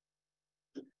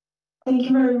 Thank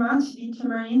you very much,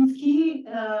 Chemerinsky.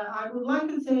 I would like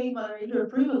to say moderator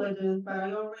privileges, but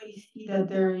I already see that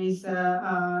there is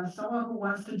someone who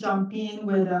wants to jump in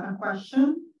with a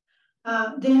question.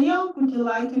 Daniel, would you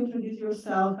like to introduce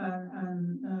yourself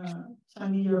and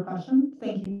send me your question?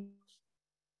 Thank you.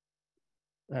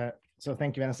 So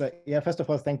thank you, Vanessa. Yeah, first of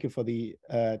all, thank you for the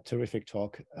terrific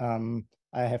talk.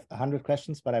 I have 100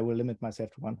 questions, but I will limit myself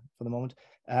to one for the moment.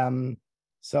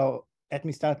 So let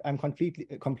me start. I'm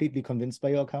completely convinced by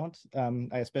your account.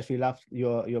 I especially loved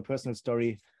your personal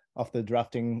story of the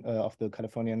drafting of the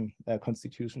Californian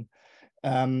Constitution.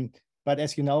 But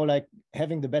as you know, like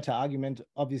having the better argument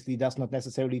obviously does not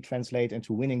necessarily translate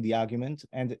into winning the argument.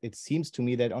 And it seems to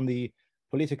me that on the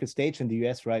political stage in the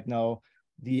US right now,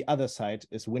 the other side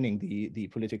is winning the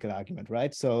political argument,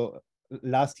 right? So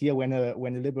last year when a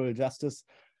liberal justice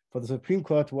for the Supreme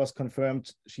Court was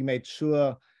confirmed, she made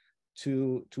sure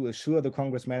to assure the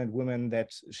congressmen and women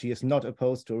that she is not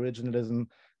opposed to originalism.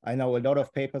 I know a lot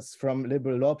of papers from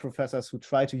liberal law professors who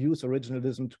try to use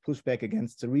originalism to push back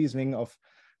against the reasoning of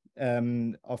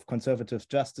conservative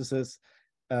justices.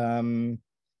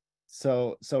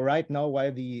 So right now,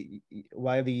 while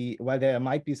there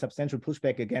might be substantial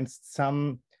pushback against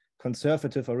some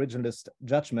conservative originalist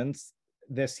judgments,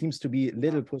 there seems to be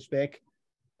little pushback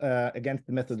against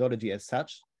the methodology as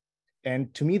such.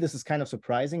 And to me, this is kind of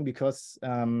surprising because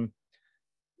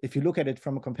if you look at it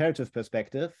from a comparative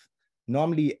perspective,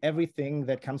 normally everything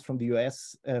that comes from the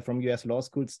US, from US law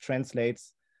schools,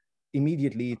 translates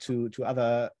immediately to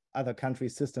other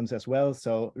countries' systems as well.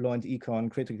 So law and econ,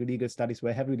 critical legal studies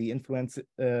were heavily influential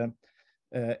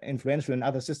in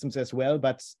other systems as well,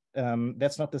 but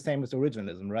that's not the same as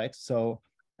originalism, right? So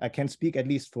I can speak at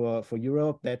least for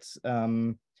Europe that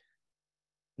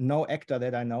no actor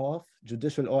that I know of,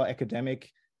 judicial or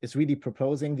academic, is really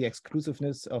proposing the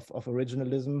exclusiveness of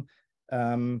originalism.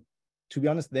 To be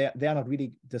honest, they're not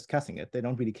really discussing it. They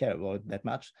don't really care about it that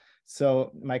much.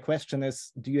 So my question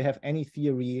is, do you have any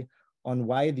theory on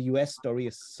why the US story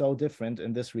is so different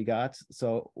in this regard?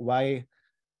 So why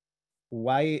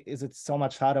is it so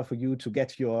much harder for you to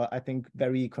get your, I think,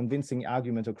 very convincing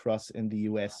argument across in the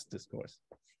US discourse?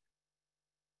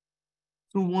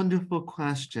 It's a wonderful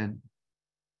question.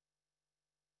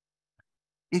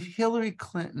 If Hillary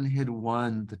Clinton had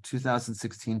won the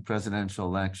 2016 presidential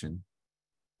election,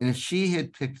 and if she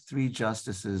had picked 3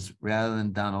 justices rather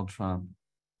than Donald Trump,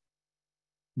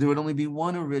 there would only be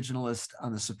one originalist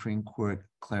on the Supreme Court,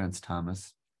 Clarence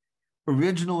Thomas.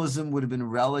 Originalism would have been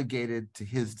relegated to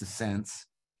his dissents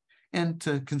and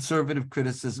to conservative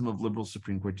criticism of liberal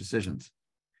Supreme Court decisions.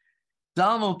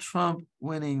 Donald Trump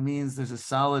winning means there's a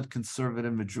solid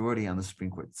conservative majority on the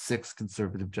Supreme Court, 6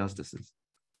 conservative justices.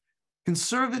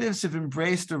 Conservatives have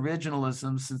embraced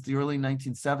originalism since the early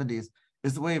 1970s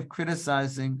as the way of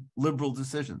criticizing liberal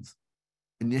decisions,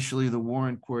 initially the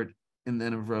Warren Court and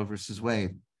then of Roe versus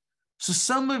Wade. So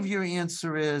some of your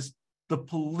answer is the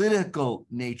political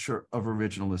nature of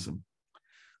originalism.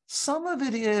 Some of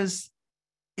it is,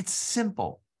 it's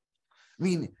simple. I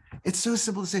mean, it's so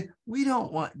simple to say, we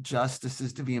don't want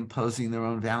justices to be imposing their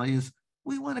own values.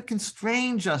 We want to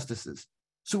constrain justices.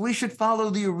 So we should follow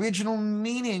the original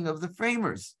meaning of the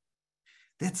framers.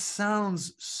 That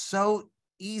sounds so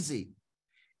easy.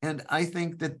 And I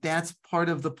think that that's part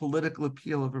of the political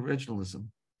appeal of originalism.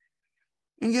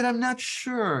 And yet I'm not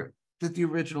sure that the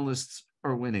originalists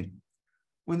are winning.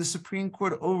 When the Supreme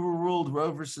Court overruled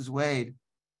Roe versus Wade,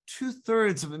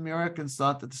 2/3 of Americans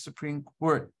thought that the Supreme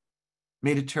Court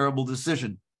made a terrible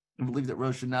decision and believed that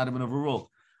Roe should not have been overruled.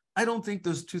 I don't think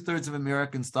those 2/3 of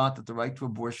Americans thought that the right to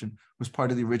abortion was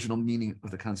part of the original meaning of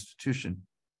the Constitution.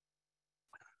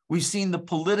 We've seen the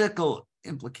political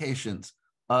implications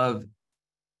of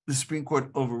the Supreme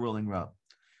Court overruling Roe.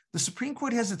 The Supreme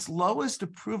Court has its lowest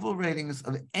approval ratings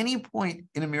of any point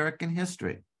in American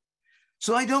history.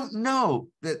 So I don't know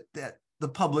that the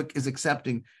public is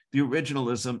accepting the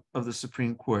originalism of the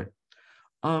Supreme Court.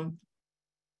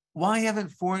 Why haven't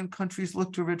foreign countries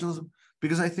looked to originalism?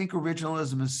 Because I think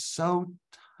originalism is so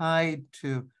tied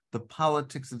to the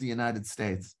politics of the United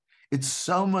States. It's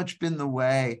so much been the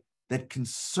way that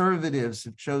conservatives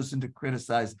have chosen to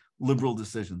criticize liberal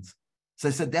decisions. So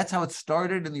I said, that's how it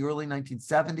started in the early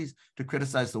 1970s to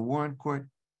criticize the Warren Court.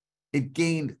 It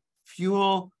gained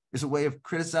fuel as a way of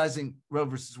criticizing Roe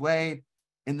versus Wade,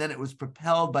 and then it was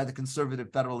propelled by the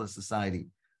Conservative Federalist Society.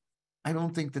 I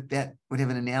don't think that that would have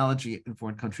an analogy in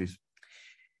foreign countries.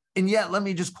 And yet, let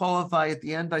me just qualify at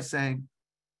the end by saying,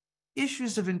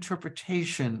 issues of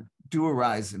interpretation do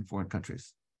arise in foreign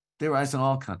countries. They arise in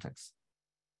all contexts.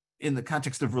 In the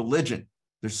context of religion,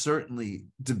 there's certainly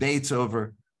debates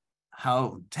over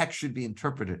how text should be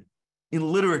interpreted.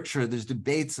 In literature, there's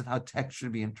debates of how text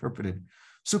should be interpreted.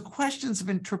 So questions of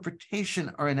interpretation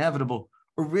are inevitable.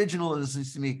 Originalism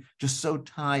seems to me just so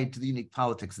tied to the unique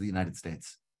politics of the United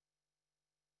States.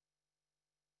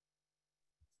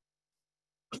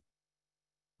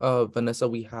 Vanessa,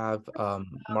 we have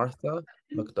Martha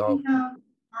McDowell. We have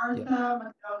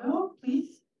Martha McDowell,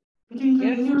 please. Could you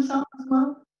introduce yourself as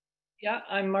well? Yeah,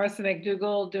 I'm Martha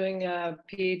McDougall, doing a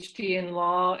PhD in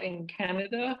law in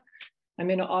Canada. I'm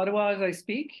in Ottawa as I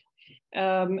speak,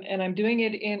 and I'm doing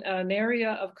it in an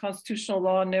area of constitutional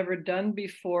law never done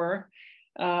before,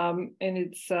 and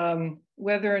it's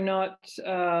whether or not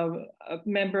a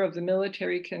member of the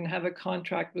military can have a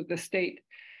contract with the state.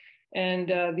 And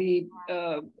the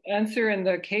answer in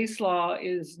the case law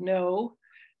is no.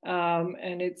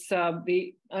 And it's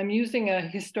I'm using a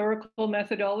historical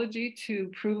methodology to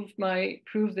prove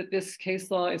that this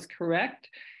case law is correct.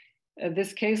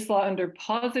 This case law under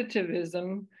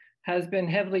positivism has been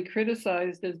heavily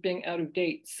criticized as being out of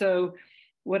date. So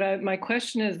my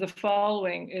question is the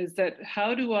following, is that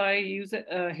how do I use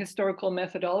a historical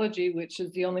methodology, which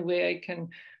is the only way I can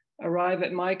arrive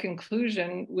at my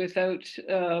conclusion without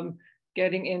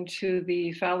getting into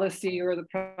the fallacy or the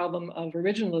problem of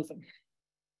originalism?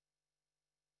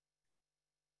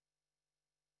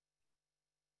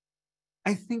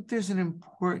 I think there's an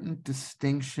important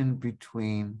distinction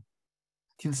between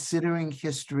considering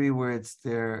history where it's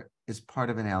there as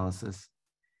part of analysis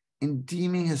and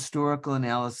deeming historical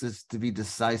analysis to be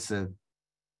decisive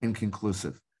and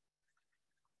conclusive.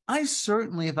 I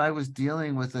certainly, if I was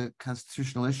dealing with a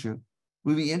constitutional issue,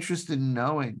 would be interested in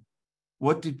knowing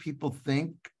what did people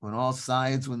think on all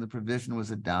sides when the provision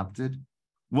was adopted?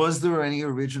 Was there any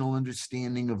original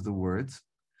understanding of the words?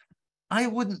 I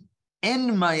wouldn't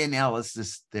end my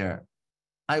analysis there.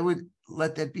 I would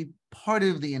let that be part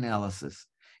of the analysis.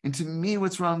 And to me,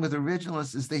 what's wrong with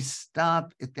originalists is they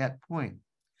stop at that point.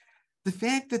 The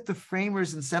fact that the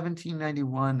framers in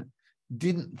 1791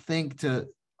 didn't think to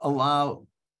allow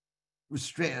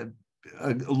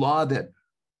a law that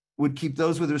would keep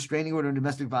those with a restraining order in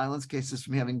domestic violence cases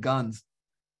from having guns.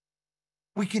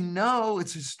 We can know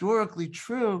it's historically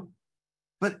true,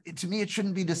 but to me, it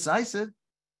shouldn't be decisive.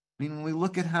 I mean, when we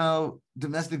look at how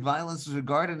domestic violence was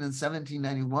regarded in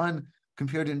 1791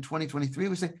 compared to in 2023,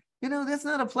 we say, you know, that's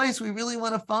not a place we really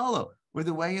want to follow, or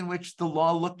the way in which the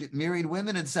law looked at married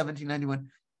women in 1791.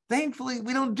 Thankfully,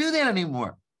 we don't do that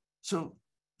anymore. So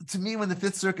to me, when the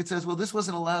Fifth Circuit says, well, this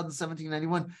wasn't allowed in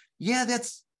 1791, yeah,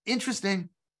 that's interesting,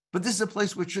 but this is a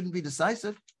place where it shouldn't be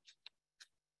decisive.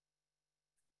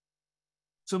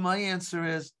 So my answer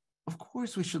is, of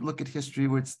course, we should look at history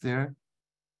where it's there,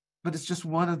 but it's just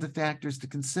one of the factors to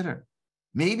consider.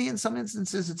 Maybe in some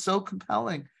instances, it's so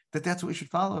compelling that that's what we should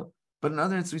follow. But in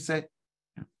other instances, we say,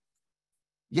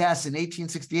 yes, in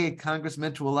 1868, Congress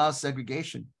meant to allow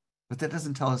segregation, but that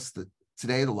doesn't tell us that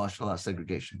today the law should allow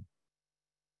segregation.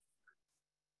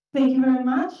 Thank you very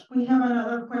much. We have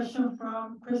another question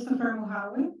from Christopher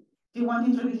Muhawi. Do you want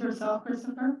to introduce yourself,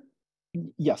 Christopher?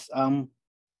 Yes.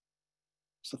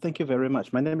 So thank you very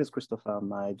much. My name is Christopher.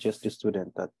 I'm a GSD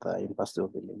student at the University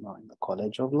of Illinois in the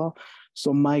College of Law.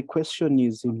 So my question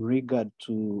is in regard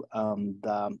to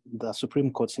the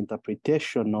Supreme Court's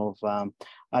interpretation of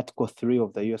Article 3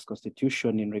 of the US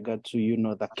Constitution in regard to,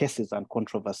 the cases and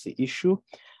controversy issue.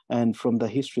 And from the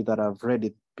history that I've read,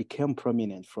 it became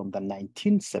prominent from the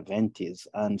 1970s.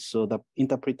 And so the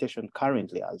interpretation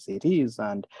currently as it is,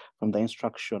 and from the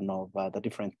instruction of the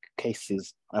different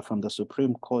cases from the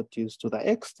Supreme Court, is to the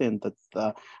extent that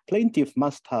the plaintiff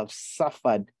must have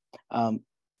suffered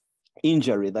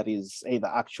injury that is either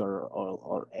actual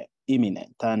or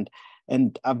imminent.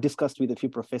 And I've discussed with a few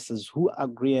professors who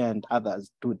agree and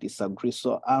others do disagree.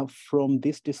 So from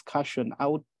this discussion, I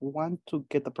would want to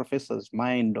get the professor's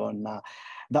mind on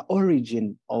the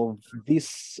origin of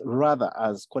this, rather,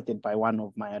 as quoted by one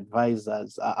of my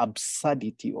advisors,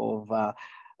 absurdity of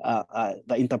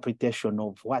the interpretation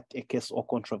of what a case or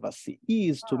controversy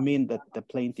is to mean that the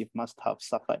plaintiff must have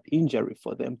suffered injury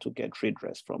for them to get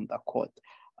redress from the court.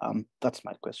 That's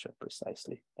my question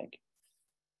precisely. Thank you.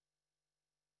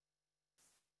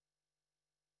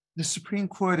 The Supreme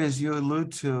Court, as you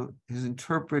allude to, has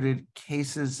interpreted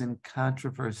cases and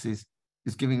controversies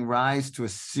as giving rise to a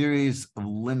series of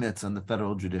limits on the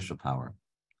federal judicial power.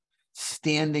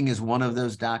 Standing is one of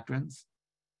those doctrines.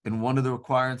 And one of the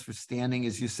requirements for standing,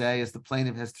 as you say, is the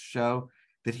plaintiff has to show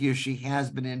that he or she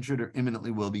has been injured or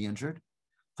imminently will be injured.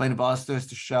 Plaintiff also has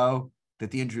to show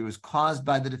that the injury was caused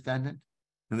by the defendant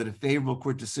and that a favorable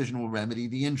court decision will remedy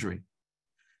the injury.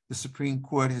 The Supreme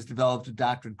Court has developed a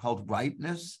doctrine called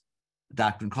ripeness, a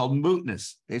doctrine called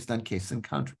mootness, based on cases and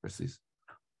controversies.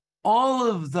 All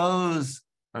of those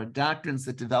are doctrines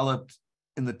that developed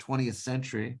in the 20th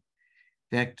century.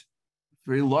 In fact,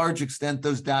 to a very large extent,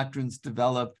 those doctrines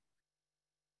developed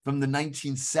from the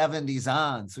 1970s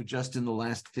on, so just in the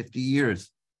last 50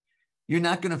 years. You're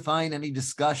not going to find any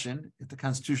discussion at the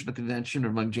Constitutional Convention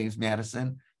or among James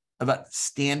Madison about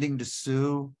standing to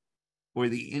sue or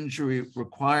the injury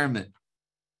requirement.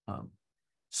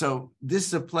 So this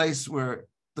is a place where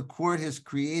the court has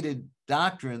created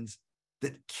doctrines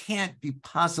that can't be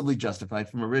possibly justified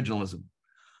from originalism.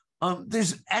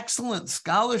 There's excellent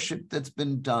scholarship that's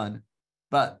been done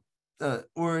about the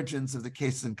origins of the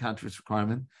cases and controversy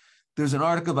requirement. There's an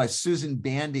article by Susan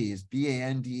Bandes,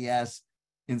 B-A-N-D-S,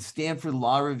 in Stanford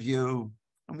Law Review,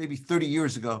 maybe 30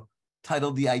 years ago,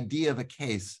 titled The Idea of a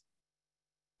Case.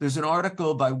 There's an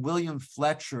article by William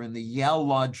Fletcher in the Yale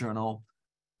Law Journal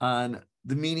on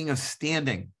the meaning of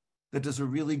standing that does a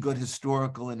really good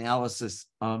historical analysis.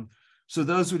 So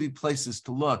those would be places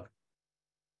to look.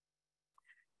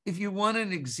 If you want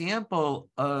an example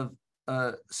of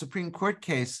a Supreme Court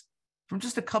case from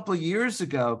just a couple of years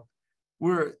ago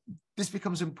where this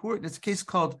becomes important, it's a case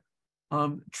called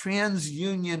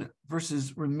TransUnion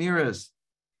versus Ramirez.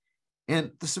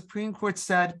 And the Supreme Court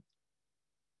said,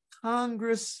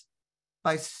 Congress,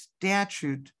 by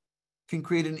statute, can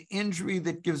create an injury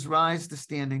that gives rise to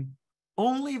standing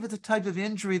only if it's the type of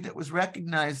injury that was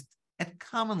recognized at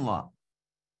common law.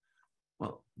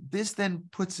 Well, this then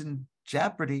puts in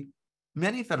jeopardy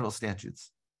many federal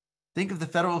statutes. Think of the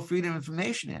Federal Freedom of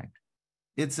Information Act.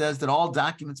 It says that all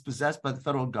documents possessed by the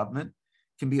federal government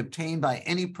can be obtained by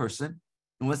any person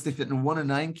unless they fit in one of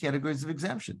 9 categories of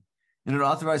exemption. And it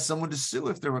authorizes someone to sue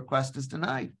if their request is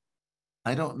denied.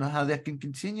 I don't know how that can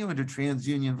continue under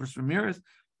TransUnion versus Ramirez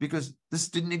because this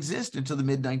didn't exist until the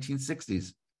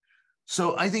mid-1960s.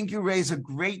 So I think you raise a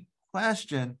great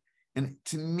question. And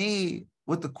to me,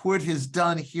 what the court has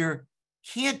done here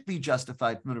can't be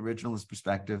justified from an originalist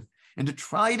perspective. And to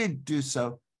try to do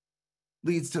so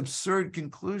leads to absurd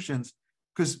conclusions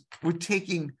because we're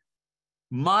taking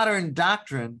modern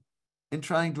doctrine and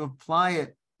trying to apply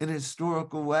it in a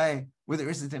historical way where there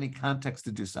isn't any context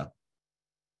to do so.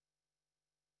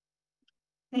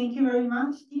 Thank you very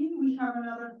much, Dean. We have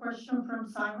another question from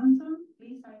Simonson.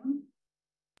 Please, Simon.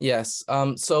 Yes.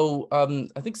 I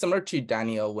think similar to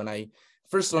Daniel, when I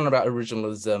first learned about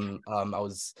originalism, I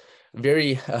was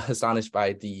very astonished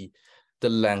by the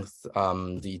length,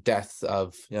 the depth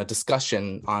of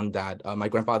discussion on that. My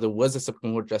grandfather was a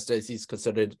Supreme Court justice. He's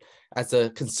considered as a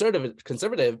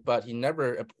conservative, but he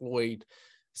never employed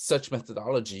such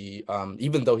methodology,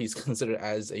 even though he's considered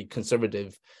as a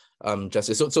conservative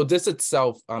justice. So this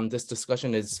itself, this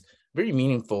discussion is very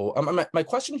meaningful. My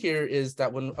question here is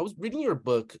that when I was reading your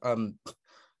book,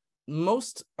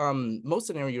 most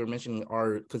scenarios you're mentioning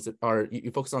are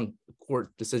you focus on court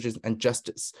decisions and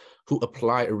justice who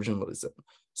apply originalism.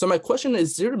 So my question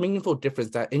is there a meaningful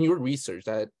difference that in your research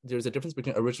that there's a difference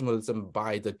between originalism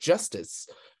by the justice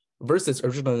versus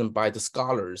originalism by the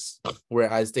scholars,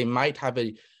 whereas they might have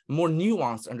a more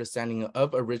nuanced understanding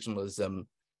of originalism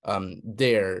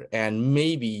there, and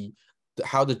maybe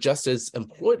how the justice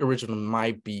employed originalism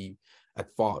might be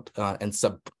at fault and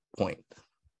sub-point?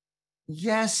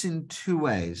 Yes, in two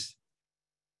ways.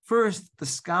 First, the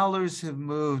scholars have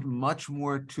moved much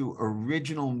more to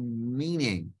original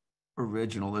meaning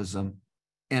originalism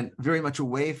and very much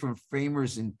away from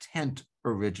framers' intent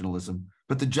originalism,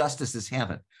 but the justices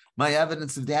haven't. My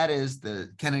evidence of that is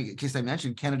the Kennedy case I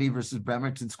mentioned, Kennedy versus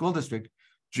Bremerton School District,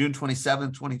 June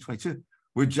 27, 2022,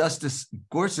 where Justice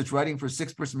Gorsuch, writing for a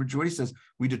 6-person majority, says,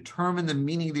 we determine the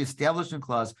meaning of the Establishment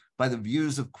Clause by the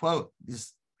views of, quote,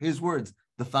 his words,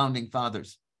 the Founding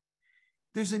Fathers.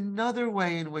 There's another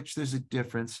way in which there's a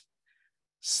difference.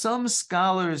 Some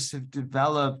scholars have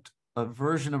developed a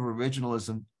version of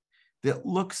originalism that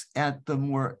looks at the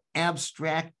more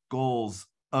abstract goals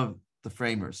of the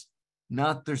framers,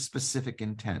 not their specific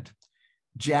intent.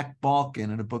 Jack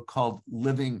Balkin in a book called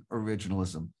Living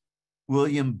Originalism,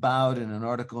 William Bowden in an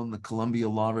article in the Columbia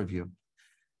Law Review.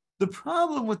 The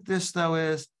problem with this, though,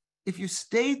 is if you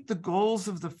state the goals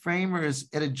of the framers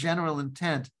at a general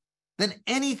intent, then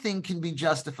anything can be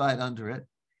justified under it,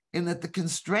 in that the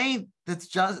constraint that's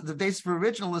just the base for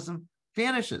originalism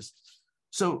vanishes.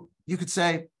 So you could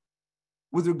say,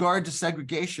 with regard to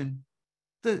segregation,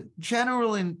 the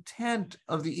general intent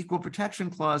of the Equal Protection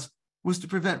Clause was to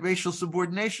prevent racial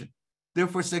subordination.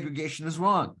 Therefore, segregation is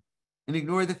wrong. And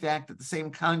ignore the fact that the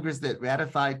same Congress that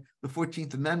ratified the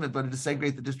 14th Amendment voted to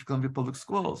segregate the District of Columbia Public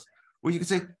Schools. Or you could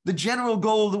say the general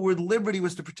goal of the word liberty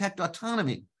was to protect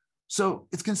autonomy. So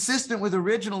it's consistent with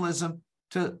originalism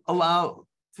to allow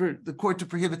for the court to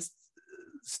prohibit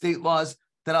state laws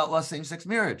that outlaw same-sex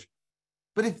marriage.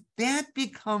 But if that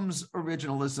becomes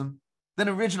originalism, then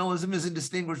originalism is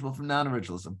indistinguishable from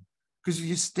non-originalism. Because if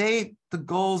you state the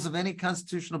goals of any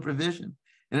constitutional provision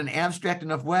in an abstract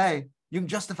enough way, you can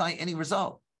justify any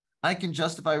result. I can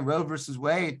justify Roe versus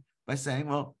Wade by saying,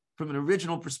 well, from an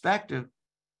original perspective,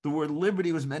 the word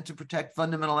liberty was meant to protect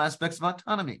fundamental aspects of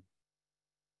autonomy.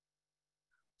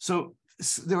 So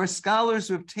there are scholars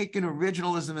who have taken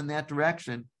originalism in that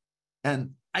direction,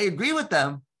 and I agree with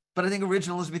them, but I think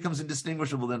originalism becomes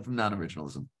indistinguishable then from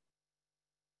non-originalism.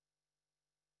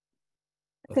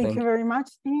 Thank you very much,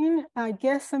 Dean. I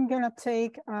guess I'm going to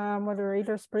take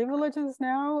moderator's privileges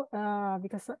now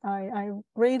because I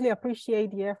greatly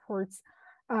appreciate the efforts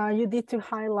you did to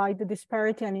highlight the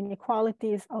disparity and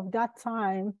inequalities of that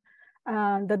time,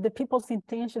 that the people's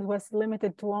intention was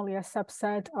limited to only a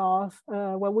subset of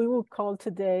what we would call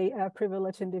today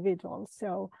privileged individuals.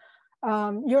 So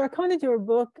your account in your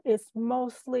book is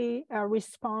mostly a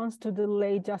response to the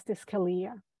late Justice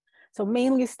Scalia. So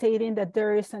mainly stating that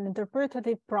there is an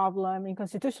interpretative problem in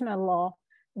constitutional law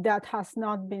that has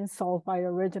not been solved by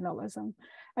originalism.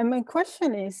 And my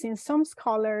question is, since some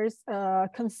scholars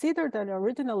consider that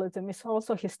originalism is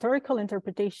also historical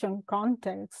interpretation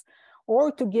context or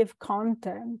to give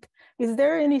content, is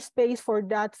there any space for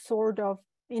that sort of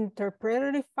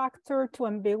interpretative factor to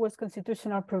ambiguous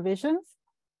constitutional provisions?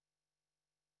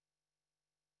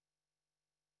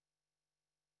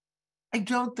 I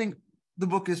don't think the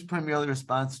book is primarily a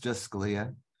response to Justice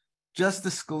Scalia.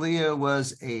 Justice Scalia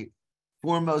was a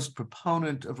foremost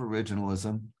proponent of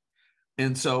originalism.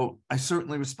 And so I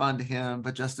certainly respond to him,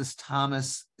 but Justice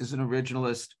Thomas is an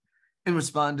originalist and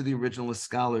respond to the originalist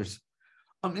scholars.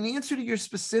 In answer to your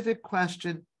specific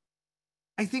question,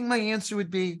 I think my answer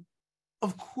would be,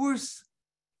 of course,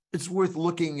 it's worth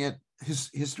looking at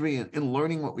history and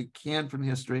learning what we can from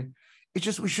history. It's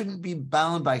just we shouldn't be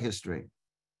bound by history.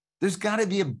 There's got to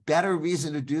be a better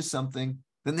reason to do something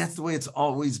than that's the way it's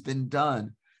always been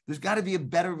done. There's got to be a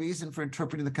better reason for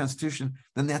interpreting the Constitution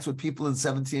than that's what people in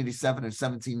 1787 or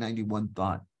 1791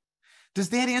 thought. Does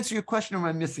that answer your question, or am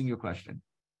I missing your question?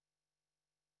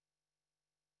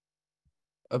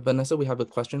 Vanessa, we have a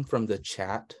question from the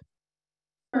chat.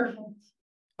 Perfect.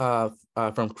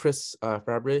 From Chris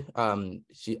Fabre.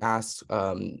 She asks,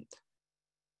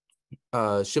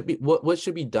 what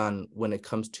should be done when it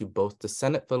comes to both the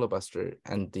Senate filibuster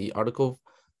and the Article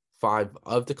 5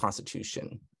 of the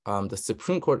Constitution? The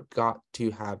Supreme Court got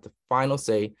to have the final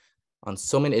say on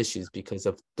so many issues because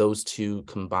of those two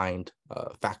combined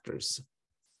factors.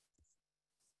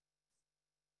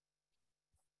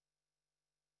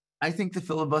 I think the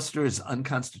filibuster is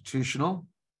unconstitutional.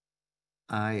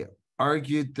 I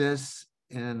argued this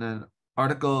in an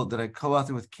article that I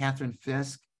co-authored with Catherine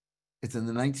Fisk. It's in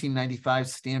the 1995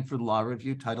 Stanford Law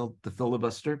Review titled The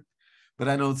Filibuster, but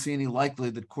I don't see any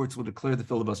likelihood that courts will declare the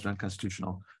filibuster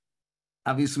unconstitutional.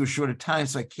 Obviously, we're short of time,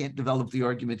 so I can't develop the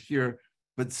argument here,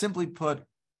 but simply put,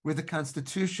 where the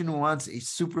Constitution wants a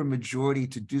supermajority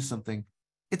to do something,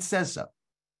 It says so. It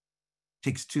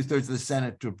takes 2/3 of the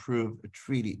Senate to approve a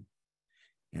treaty.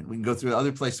 And we can go through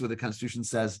other places where the Constitution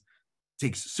says it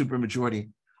takes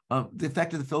supermajority. The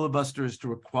effect of the filibuster is to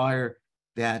require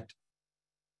that,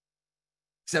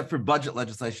 except for budget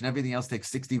legislation, everything else takes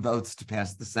 60 votes to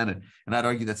pass the Senate. And I'd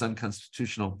argue that's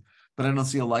unconstitutional, but I don't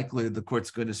see a likelihood the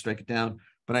court's going to strike it down.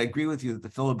 But I agree with you that the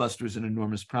filibuster is an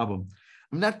enormous problem.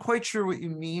 I'm not quite sure what you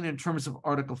mean in terms of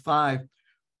Article 5.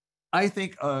 I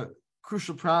think a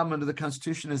crucial problem under the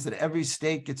Constitution is that every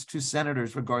state gets 2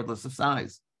 senators regardless of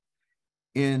size.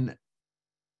 In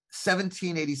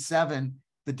 1787,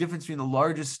 the difference between the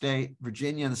largest state,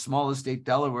 Virginia, and the smallest state,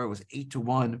 Delaware, was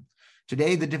 8-1.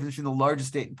 Today, the difference between the largest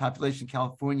state in population,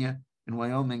 California, and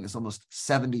Wyoming, is almost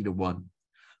 70-1.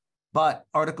 But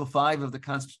Article 5 of the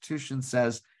Constitution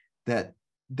says that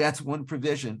that's one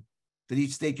provision, that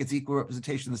each state gets equal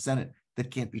representation in the Senate,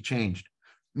 that can't be changed.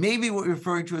 Maybe what you're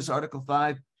referring to as Article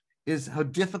 5 is how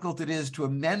difficult it is to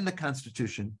amend the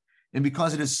Constitution. And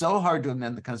because it is so hard to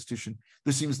amend the Constitution,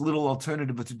 there seems little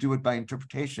alternative but to do it by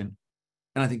interpretation.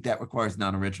 And I think that requires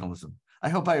non-originalism. I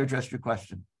hope I addressed your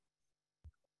question.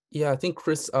 Yeah, I think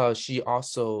Chris, he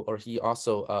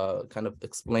also kind of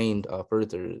explained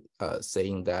further,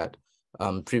 saying that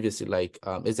previously, like,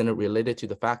 isn't it related to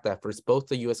the fact that first, both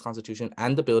the US Constitution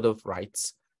and the Bill of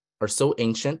Rights are so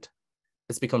ancient,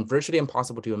 it's become virtually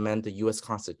impossible to amend the US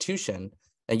Constitution,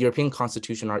 and European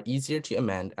Constitution are easier to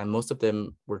amend, and most of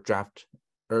them were drafted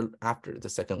after the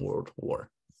Second World War.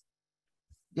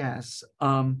 Yes.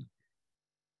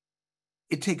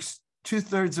 It takes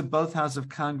 2/3 of both houses of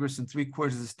Congress and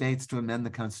 3/4 of the states to amend the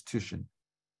Constitution.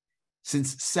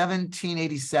 Since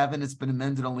 1787, it's been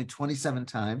amended only 27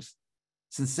 times.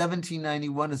 Since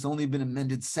 1791, it's only been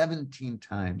amended 17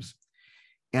 times.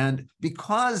 And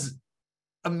because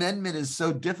amendment is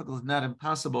so difficult, not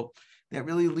impossible, that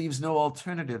really leaves no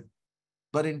alternative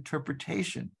but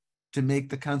interpretation to make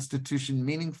the Constitution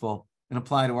meaningful and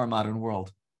apply to our modern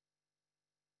world.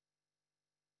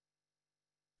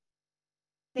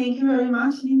 Thank you very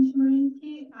much, Dean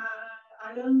Chemerinsky.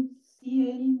 I don't see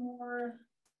any more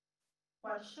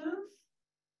questions.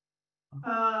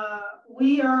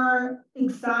 We are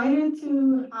excited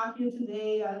to have you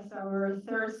today as our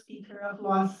third speaker of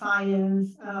law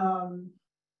science.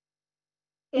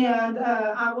 And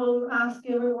I will ask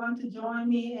everyone to join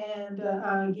me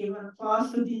and give an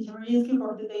applause to Dean Chemerinsky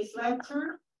for today's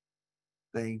lecture.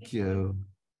 Thank you.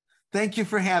 Thank you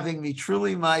for having me.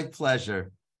 Truly my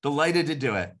pleasure. Delighted to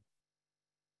do it.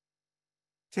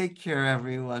 Take care,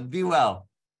 everyone. Be well.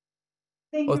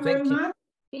 Thank you very much.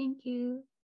 Thank you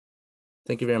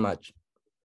very much.